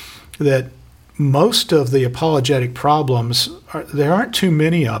that most of the apologetic problems there aren't too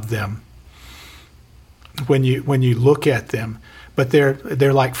many of them when you look at them, but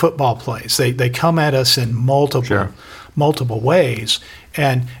they're like football plays. They come at us in multiple ways,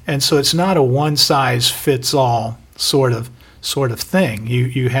 and so it's not a one size fits all sort of thing.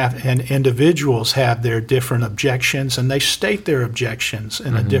 You have, and individuals have their different objections, and they state their objections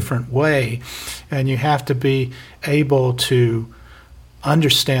in a different way, and you have to be able to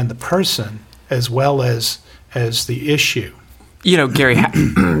understand the person as well as the issue. Gary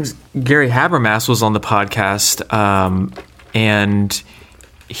Habermas was on the podcast, and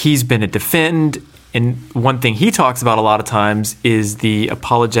he's been a defend. And one thing he talks about a lot of times is the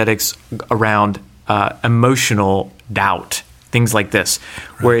apologetics around emotional doubt, things like this,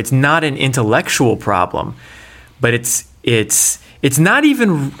 where it's not an intellectual problem, but it's not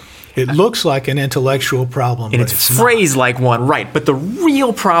even. It looks like an intellectual problem, and but it's phrased like one, right? But the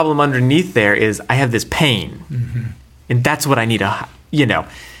real problem underneath there is I have this pain, and that's what I need to,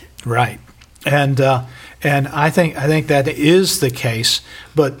 Right, and I think that is the case,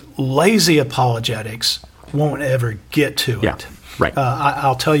 but lazy apologetics won't ever get to it. Yeah, right.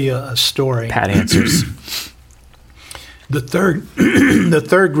 I'll tell you a story. Pat answers. The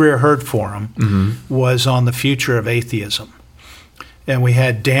third Greer Hurd Forum was on the future of atheism. And we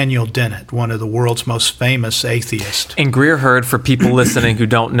had Daniel Dennett, one of the world's most famous atheists. And Greer Hurd, for people listening who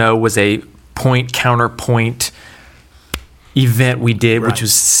don't know, was a point-counterpoint event we did, which Right.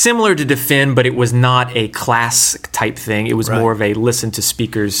 was similar to Defend, but it was not a class type thing. It was Right. more of a listen to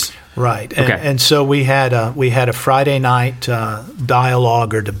speakers. Right, and, Okay. and so we had a Friday night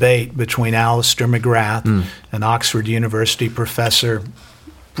dialogue or debate between Alistair McGrath, an Oxford University professor,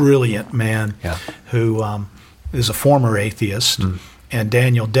 brilliant man, Yeah. who is a former atheist, and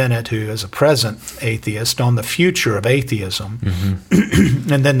Daniel Dennett, who is a present atheist, on the future of atheism.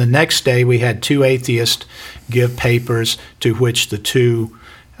 And then the next day we had two atheists give papers to which the two,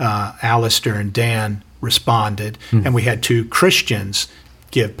 Alistair and Dan, responded, and we had two Christians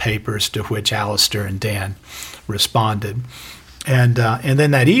give papers to which Alistair and Dan responded. And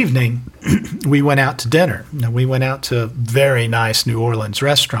then that evening, we went out to dinner. Now, we went out to a very nice New Orleans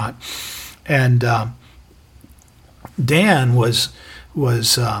restaurant, and Dan was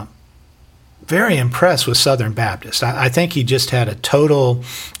very impressed with Southern Baptist. I think he just had a total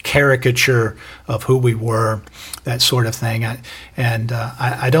caricature of who we were, that sort of thing.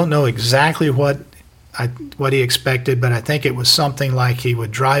 I don't know exactly what he expected, but I think it was something like he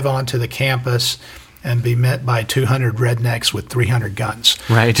would drive onto the campus and be met by 200 rednecks with 300 guns.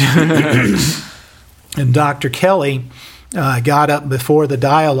 Right. And Dr. Kelly got up before the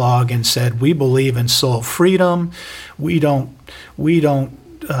dialogue and said, "We believe in soul freedom. We don't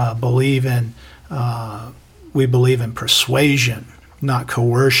believe in. We believe in persuasion, not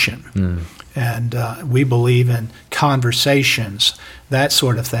coercion, and we believe in conversations, that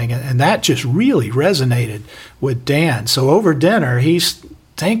sort of thing." And that just really resonated with Dan. So over dinner, he's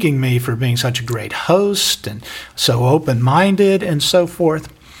thanking me for being such a great host and so open-minded and so forth.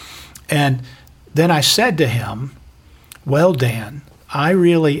 And then I said to him, "Well, Dan, I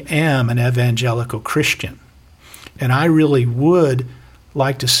really am an evangelical Christian, and I really would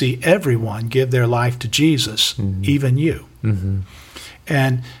like to see everyone give their life to Jesus, even you."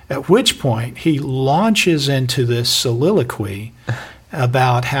 And at which point he launches into this soliloquy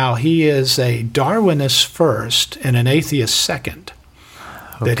about how he is a Darwinist first and an atheist second.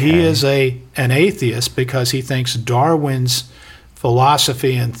 That he is an atheist because he thinks Darwin's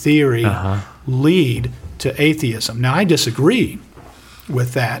philosophy and theory lead to atheism. Now, I disagree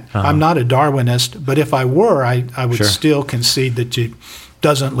with that. I'm not a Darwinist, but if I were, I would still concede that it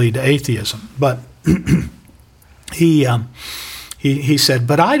doesn't lead to atheism. But he said,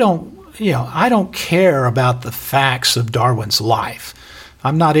 "But I don't care about the facts of Darwin's life.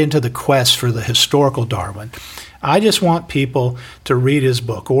 I'm not into the quest for the historical Darwin. I just want people to read his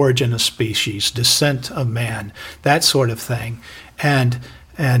book, Origin of Species, Descent of Man, that sort of thing, and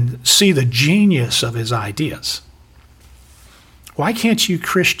see the genius of his ideas. Why can't you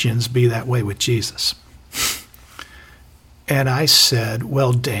Christians be that way with Jesus?" And I said,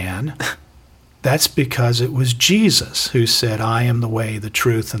 "Well, Dan, that's because it was Jesus who said, 'I am the way, the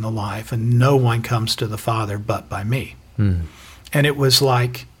truth, and the life, and no one comes to the Father but by me.'" And it was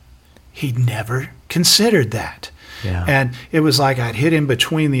like he'd never considered that. Yeah. And it was like I'd hit him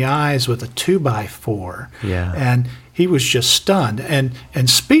between the eyes with a 2x4. Yeah. And he was just stunned and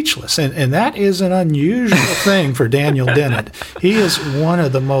speechless. And that is an unusual thing for Daniel Dennett. He is one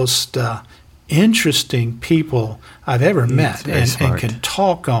of the most interesting people I've ever met, and can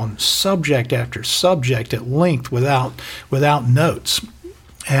talk on subject after subject at length without notes.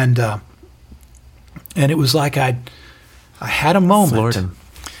 And it was like I had a moment. Floored him.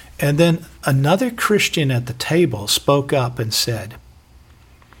 And then another Christian at the table spoke up and said,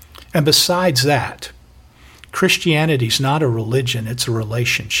 "And besides that, Christianity's not a religion, it's a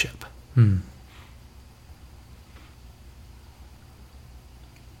relationship."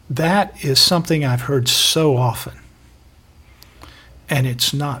 That is something I've heard so often, and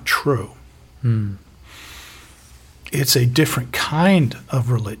it's not true. It's a different kind of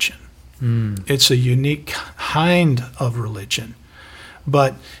religion. It's a unique kind of religion.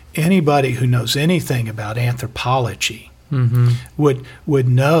 But anybody who knows anything about anthropology would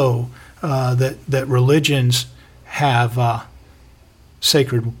know that religions have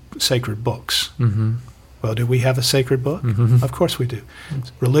sacred books. Well, do we have a sacred book? Of course we do.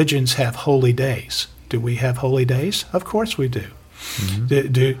 Religions have holy days. Do we have holy days? Of course we do.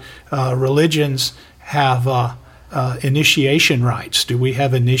 Do religions have initiation rites? Do we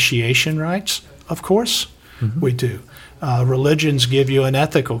have initiation rites? Of course we do. Religions give you an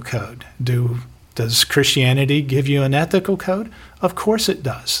ethical code. Does Christianity give you an ethical code? Of course it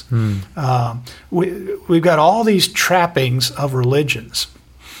does. We've got all these trappings of religions.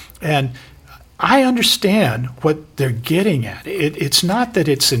 And I understand what they're getting at. It's not that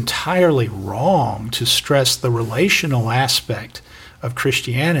it's entirely wrong to stress the relational aspect of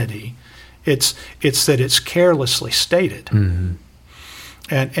Christianity. It's that it's carelessly stated.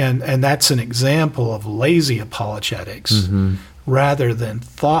 And that's an example of lazy apologetics rather than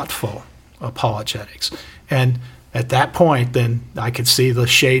thoughtful apologetics. And at that point, then I could see the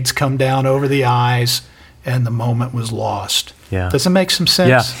shades come down over the eyes, and the moment was lost. Yeah. Does it make some sense?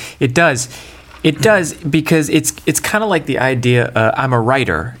 Yeah, it does. It does, because it's kind of like the idea, I'm a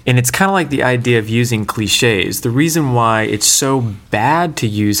writer, and it's kind of like the idea of using cliches. The reason why it's so bad to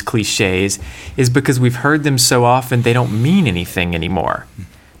use cliches is because we've heard them so often they don't mean anything anymore.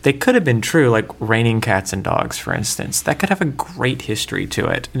 They could have been true, like raining cats and dogs, for instance. That could have a great history to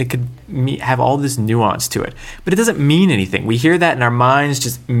it, and it could have all this nuance to it. But it doesn't mean anything. We hear that and our minds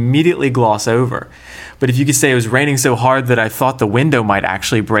just immediately gloss over. But if you could say it was raining so hard that I thought the window might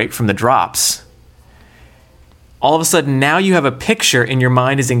actually break from the drops, all of a sudden now you have a picture and your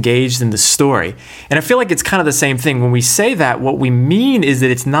mind is engaged in the story. And I feel like it's kind of the same thing. When we say that, what we mean is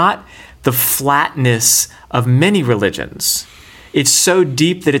that it's not the flatness of many religions. It's so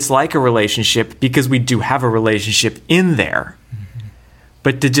deep that it's like a relationship, because we do have a relationship in there.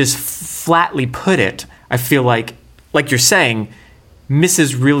 But to just flatly put it, I feel like you're saying,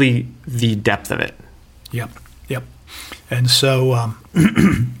 misses really the depth of it. Yep. And so,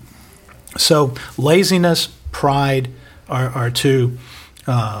 so laziness, pride are two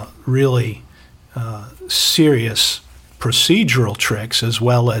really serious procedural tricks, as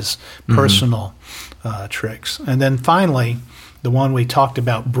well as personal tricks. And then finally, the one we talked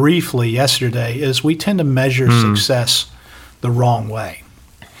about briefly yesterday is we tend to measure success the wrong way.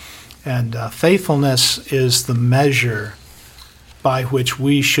 And faithfulness is the measure by which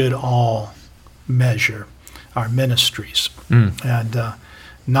we should all measure our ministries. And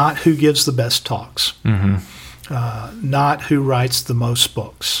not who gives the best talks, not who writes the most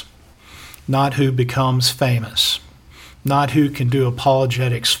books, not who becomes famous, not who can do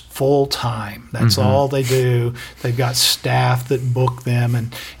apologetics full time. That's all they do. They've got staff that book them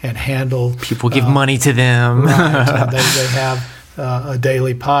and handle. People give money to them. Right. They have a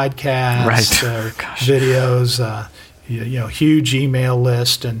daily podcast, or videos, huge email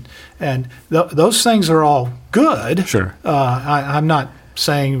list, and those things are all good. Sure. I'm not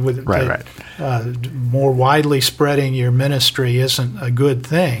saying more widely spreading your ministry isn't a good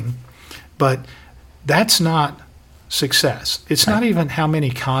thing, but that's not success. It's not even how many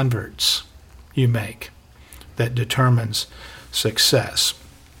converts you make that determines success.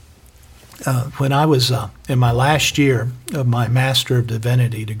 When I was in my last year of my Master of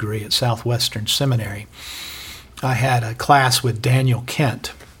Divinity degree at Southwestern Seminary, I had a class with Daniel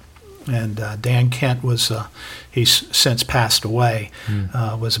Kent. And Dan Kent was, he's since passed away,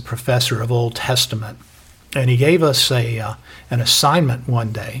 was a professor of Old Testament. And he gave us an assignment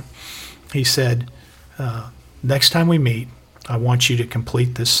one day. He said, next time we meet, I want you to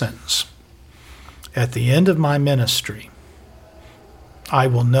complete this sentence. At the end of my ministry, I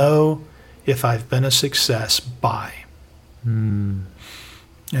will know if I've been a success by. And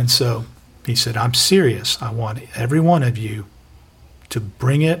so he said, I'm serious. I want every one of you to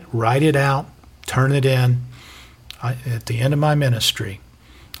bring it, write it out, turn it in. At the end of my ministry,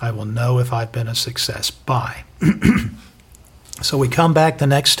 I will know if I've been a success by. So we come back the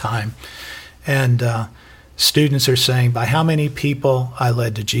next time, and students are saying, by how many people I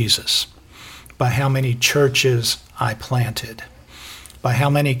led to Jesus, by how many churches I planted, by how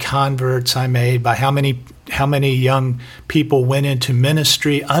many converts I made, by how many young people went into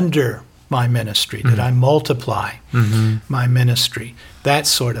ministry under my ministry. Did I multiply my ministry? That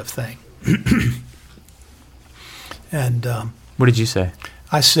sort of thing. And what did you say?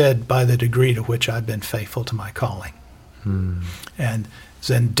 I said, by the degree to which I've been faithful to my calling. And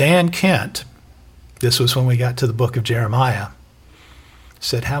then Dan Kent, this was when we got to the book of Jeremiah,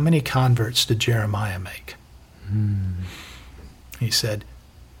 said, how many converts did Jeremiah make? He said,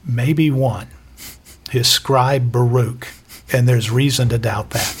 maybe one, his scribe Baruch, and there's reason to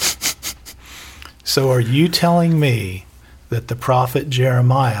doubt that. So are you telling me that the prophet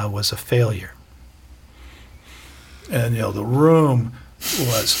Jeremiah was a failure? And the room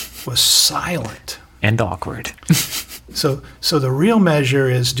was silent and awkward. So the real measure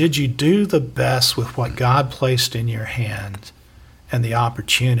is, did you do the best with what God placed in your hand and the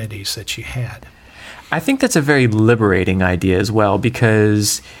opportunities that you had? I think that's a very liberating idea as well,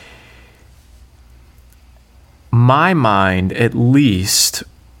 because my mind, at least,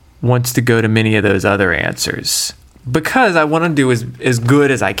 wants to go to many of those other answers, because I want to do as good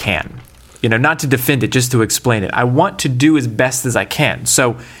as I can. Not to defend it, just to explain it. I want to do as best as I can.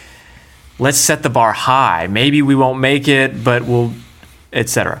 So let's set the bar high. Maybe we won't make it, but we'll,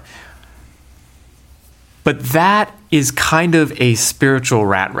 etc. But that is kind of a spiritual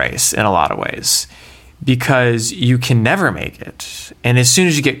rat race in a lot of ways, because you can never make it. And as soon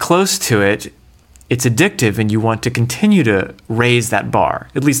as you get close to it, it's addictive and you want to continue to raise that bar.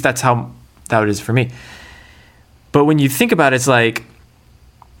 At least that's how that is for me. But when you think about it, it's like,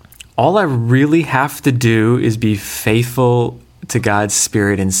 all I really have to do is be faithful to God's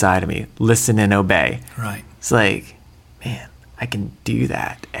Spirit inside of me. Listen and obey. Right. It's like, man, I can do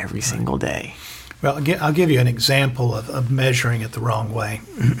that every single day. Well, I'll give you an example of measuring it the wrong way.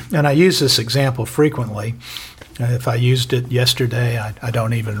 And I use this example frequently. If I used it yesterday, I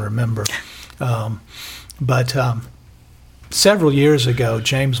don't even remember. But several years ago,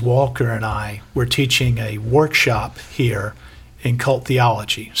 James Walker and I were teaching a workshop here in cult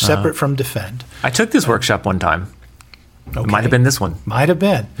theology, separate from Defend. I took this workshop one time. Okay. It might have been this one. Might have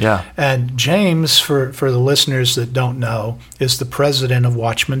been. Yeah. And James, for the listeners that don't know, is the president of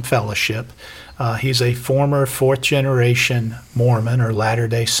Watchman Fellowship. He's a former fourth-generation Mormon or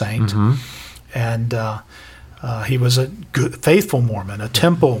Latter-day Saint. Mm-hmm. And he was a good, faithful Mormon, a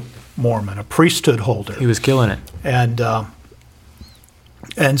temple Mormon, a priesthood holder. He was killing it. And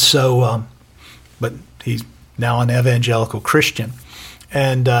so, but he's now an evangelical Christian.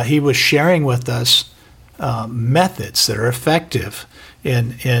 And he was sharing with us methods that are effective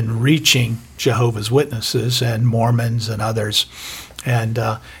in reaching Jehovah's Witnesses and Mormons and others. And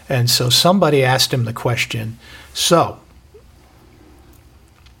so somebody asked him the question, so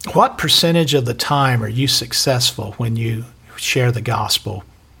what percentage of the time are you successful when you share the gospel,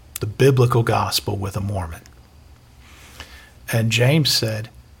 the biblical gospel, with a Mormon? And James said,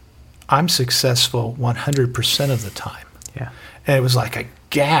 I'm successful 100% of the time. Yeah. And it was like a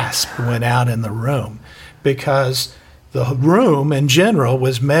gasp went out in the room, because the room in general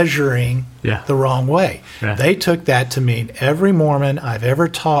was measuring the wrong way. Yeah. They took that to mean every Mormon I've ever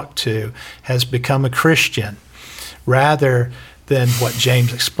talked to has become a Christian, rather than what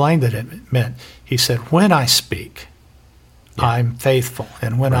James explained that it meant. He said, when I speak, I'm faithful.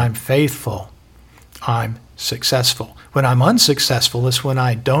 And when I'm faithful, I'm successful. When I'm unsuccessful is when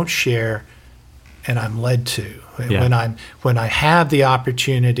I don't share and I'm led to. Yeah. When I have the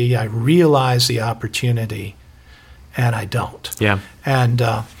opportunity, I realize the opportunity, and I don't. Yeah. And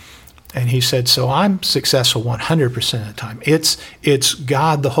he said, so I'm successful 100% of the time. It's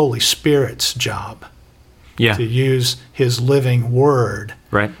God the Holy Spirit's job to use His living Word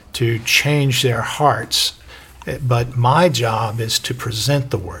to change their hearts. But my job is to present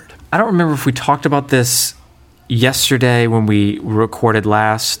the Word. I don't remember if we talked about this yesterday when we recorded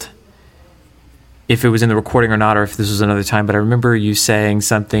last, if it was in the recording or not, or if this was another time, but I remember you saying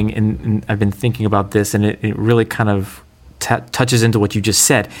something, and I've been thinking about this, and it really kind of touches into what you just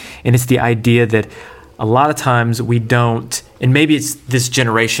said. And it's the idea that a lot of times we don't, and maybe it's this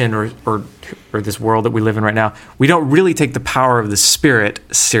generation or this world that we live in right now, we don't really take the power of the Spirit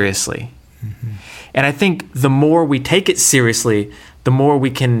seriously. Mm-hmm. And I think the more we take it seriously, the more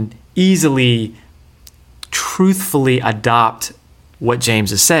we can easily, truthfully adopt what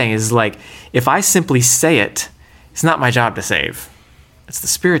James is saying. Is like, if I simply say it, it's not my job to save. It's the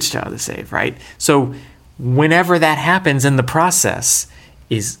Spirit's job to save, right? So whenever that happens in the process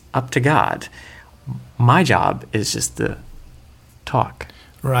is up to God. My job is just to talk.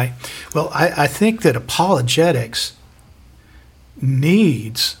 Right. Well, I think that apologetics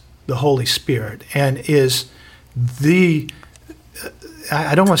needs the Holy Spirit and is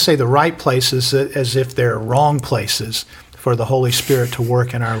I don't want to say the right places as if they're wrong places for the Holy Spirit to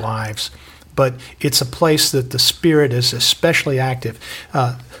work in our lives, but it's a place that the Spirit is especially active.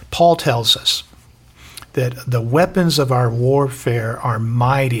 Paul tells us that the weapons of our warfare are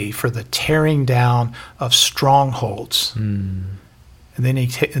mighty for the tearing down of strongholds. Mm. And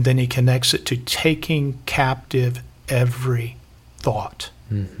then he connects it to taking captive every thought.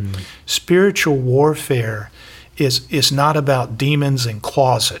 Mm-hmm. Spiritual warfare is not about demons in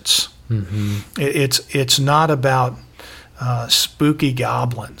closets. Mm-hmm. It's not about spooky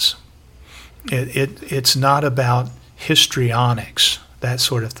goblins. It's not about histrionics, that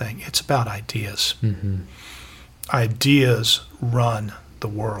sort of thing. It's about ideas. Mm-hmm. Ideas run the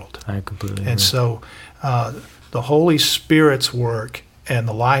world. I completely agree. And so the Holy Spirit's work and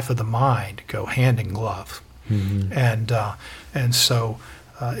the life of the mind go hand in glove. Mm-hmm. And so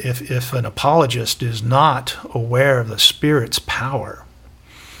if an apologist is not aware of the Spirit's power,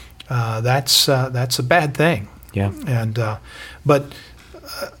 that's a bad thing. Yeah. And but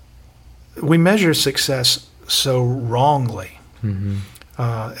we measure success so wrongly, mm-hmm.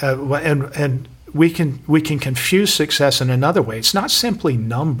 And we can confuse success in another way. It's not simply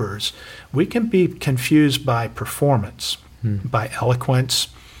numbers. We can be confused by performance, by eloquence,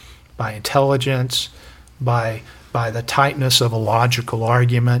 by intelligence, by the tightness of a logical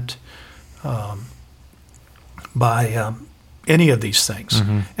argument, any of these things.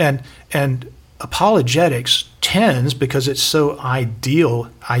 And apologetics tends, because it's so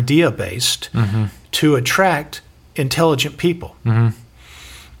idea-based, to attract intelligent people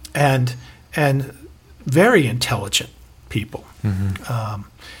and very intelligent people.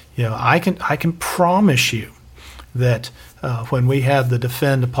 I can promise you that when we have the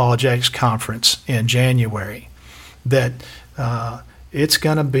Defend Apologetics Conference in January, that it's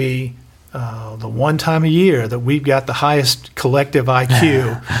going to be the one time a year that we've got the highest collective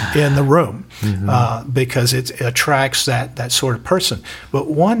IQ in the room, because it attracts that sort of person. But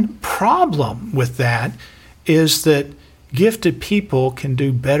one problem with that is that gifted people can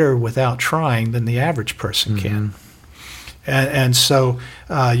do better without trying than the average person can. And so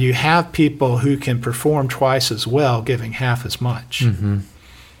you have people who can perform twice as well giving half as much.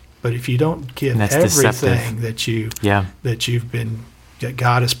 But if you don't give everything that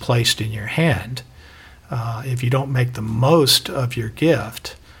God has placed in your hand, if you don't make the most of your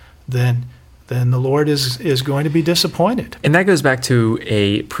gift, then the Lord is going to be disappointed. And that goes back to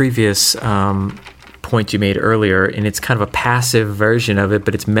a previous point you made earlier, and it's kind of a passive version of it,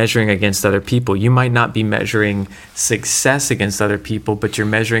 but it's measuring against other people. You might not be measuring success against other people, but you're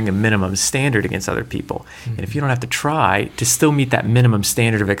measuring a minimum standard against other people. And if you don't have to try to still meet that minimum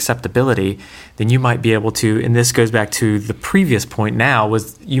standard of acceptability, then you might be able to, and this goes back to the previous point now,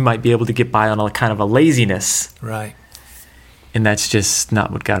 was you might be able to get by on a kind of a laziness. Right. And that's just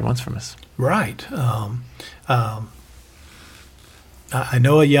not what God wants from us. Right. I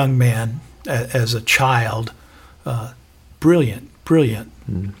know a young man as a child, brilliant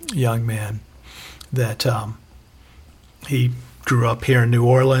young man, that he grew up here in New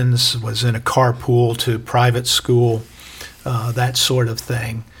Orleans, was in a carpool to private school, that sort of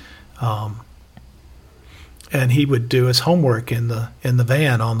thing. And he would do his homework in the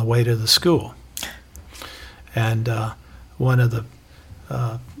van on the way to the school. And one of the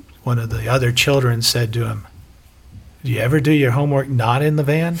other children said to him, "Do you ever do your homework not in the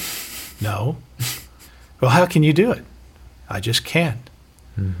van?" "No." "Well, how can you do it?" "I just can't."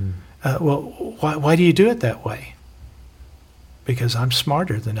 "Well, why do you do it that way?" "Because I'm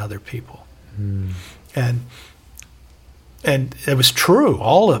smarter than other people." And it was true,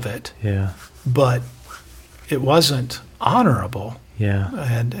 all of it. Yeah. But it wasn't honorable. Yeah.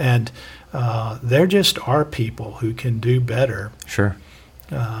 And there just are people who can do better. Sure.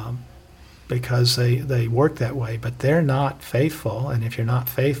 Because they work that way, but they're not faithful, and if you're not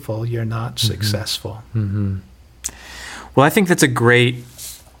faithful, you're not successful. Well, I think that's a great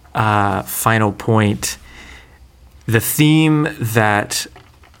final point. The theme that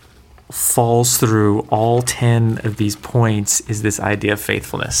falls through all 10 of these points is this idea of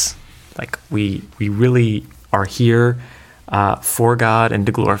faithfulness. Like we really are here for God and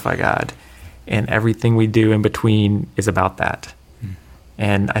to glorify God, and everything we do in between is about that.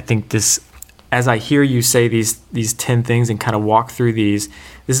 And I think this, as I hear you say these 10 things and kind of walk through these,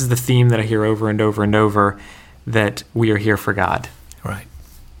 this is the theme that I hear over and over and over, that we are here for God. Right.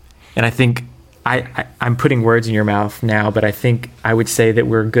 And I think I'm putting words in your mouth now, but I think I would say that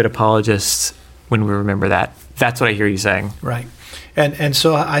we're good apologists when we remember that. That's what I hear you saying. Right. And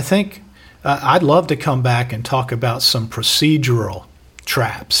so I think I'd love to come back and talk about some procedural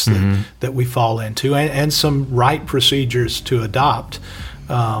traps that we fall into, and some right procedures to adopt.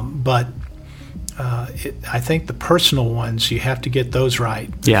 But I think the personal ones, you have to get those right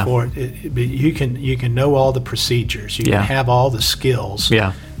before you can know all the procedures. You can have all the skills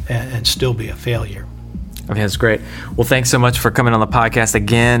and still be a failure. Okay, that's great. Well, thanks so much for coming on the podcast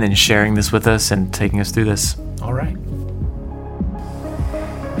again and sharing this with us and taking us through this. All right.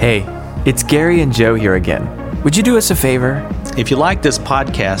 Hey, it's Gary and Joe here again. Would you do us a favor? If you like this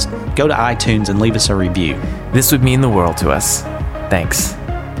podcast, go to iTunes and leave us a review. This would mean the world to us. Thanks.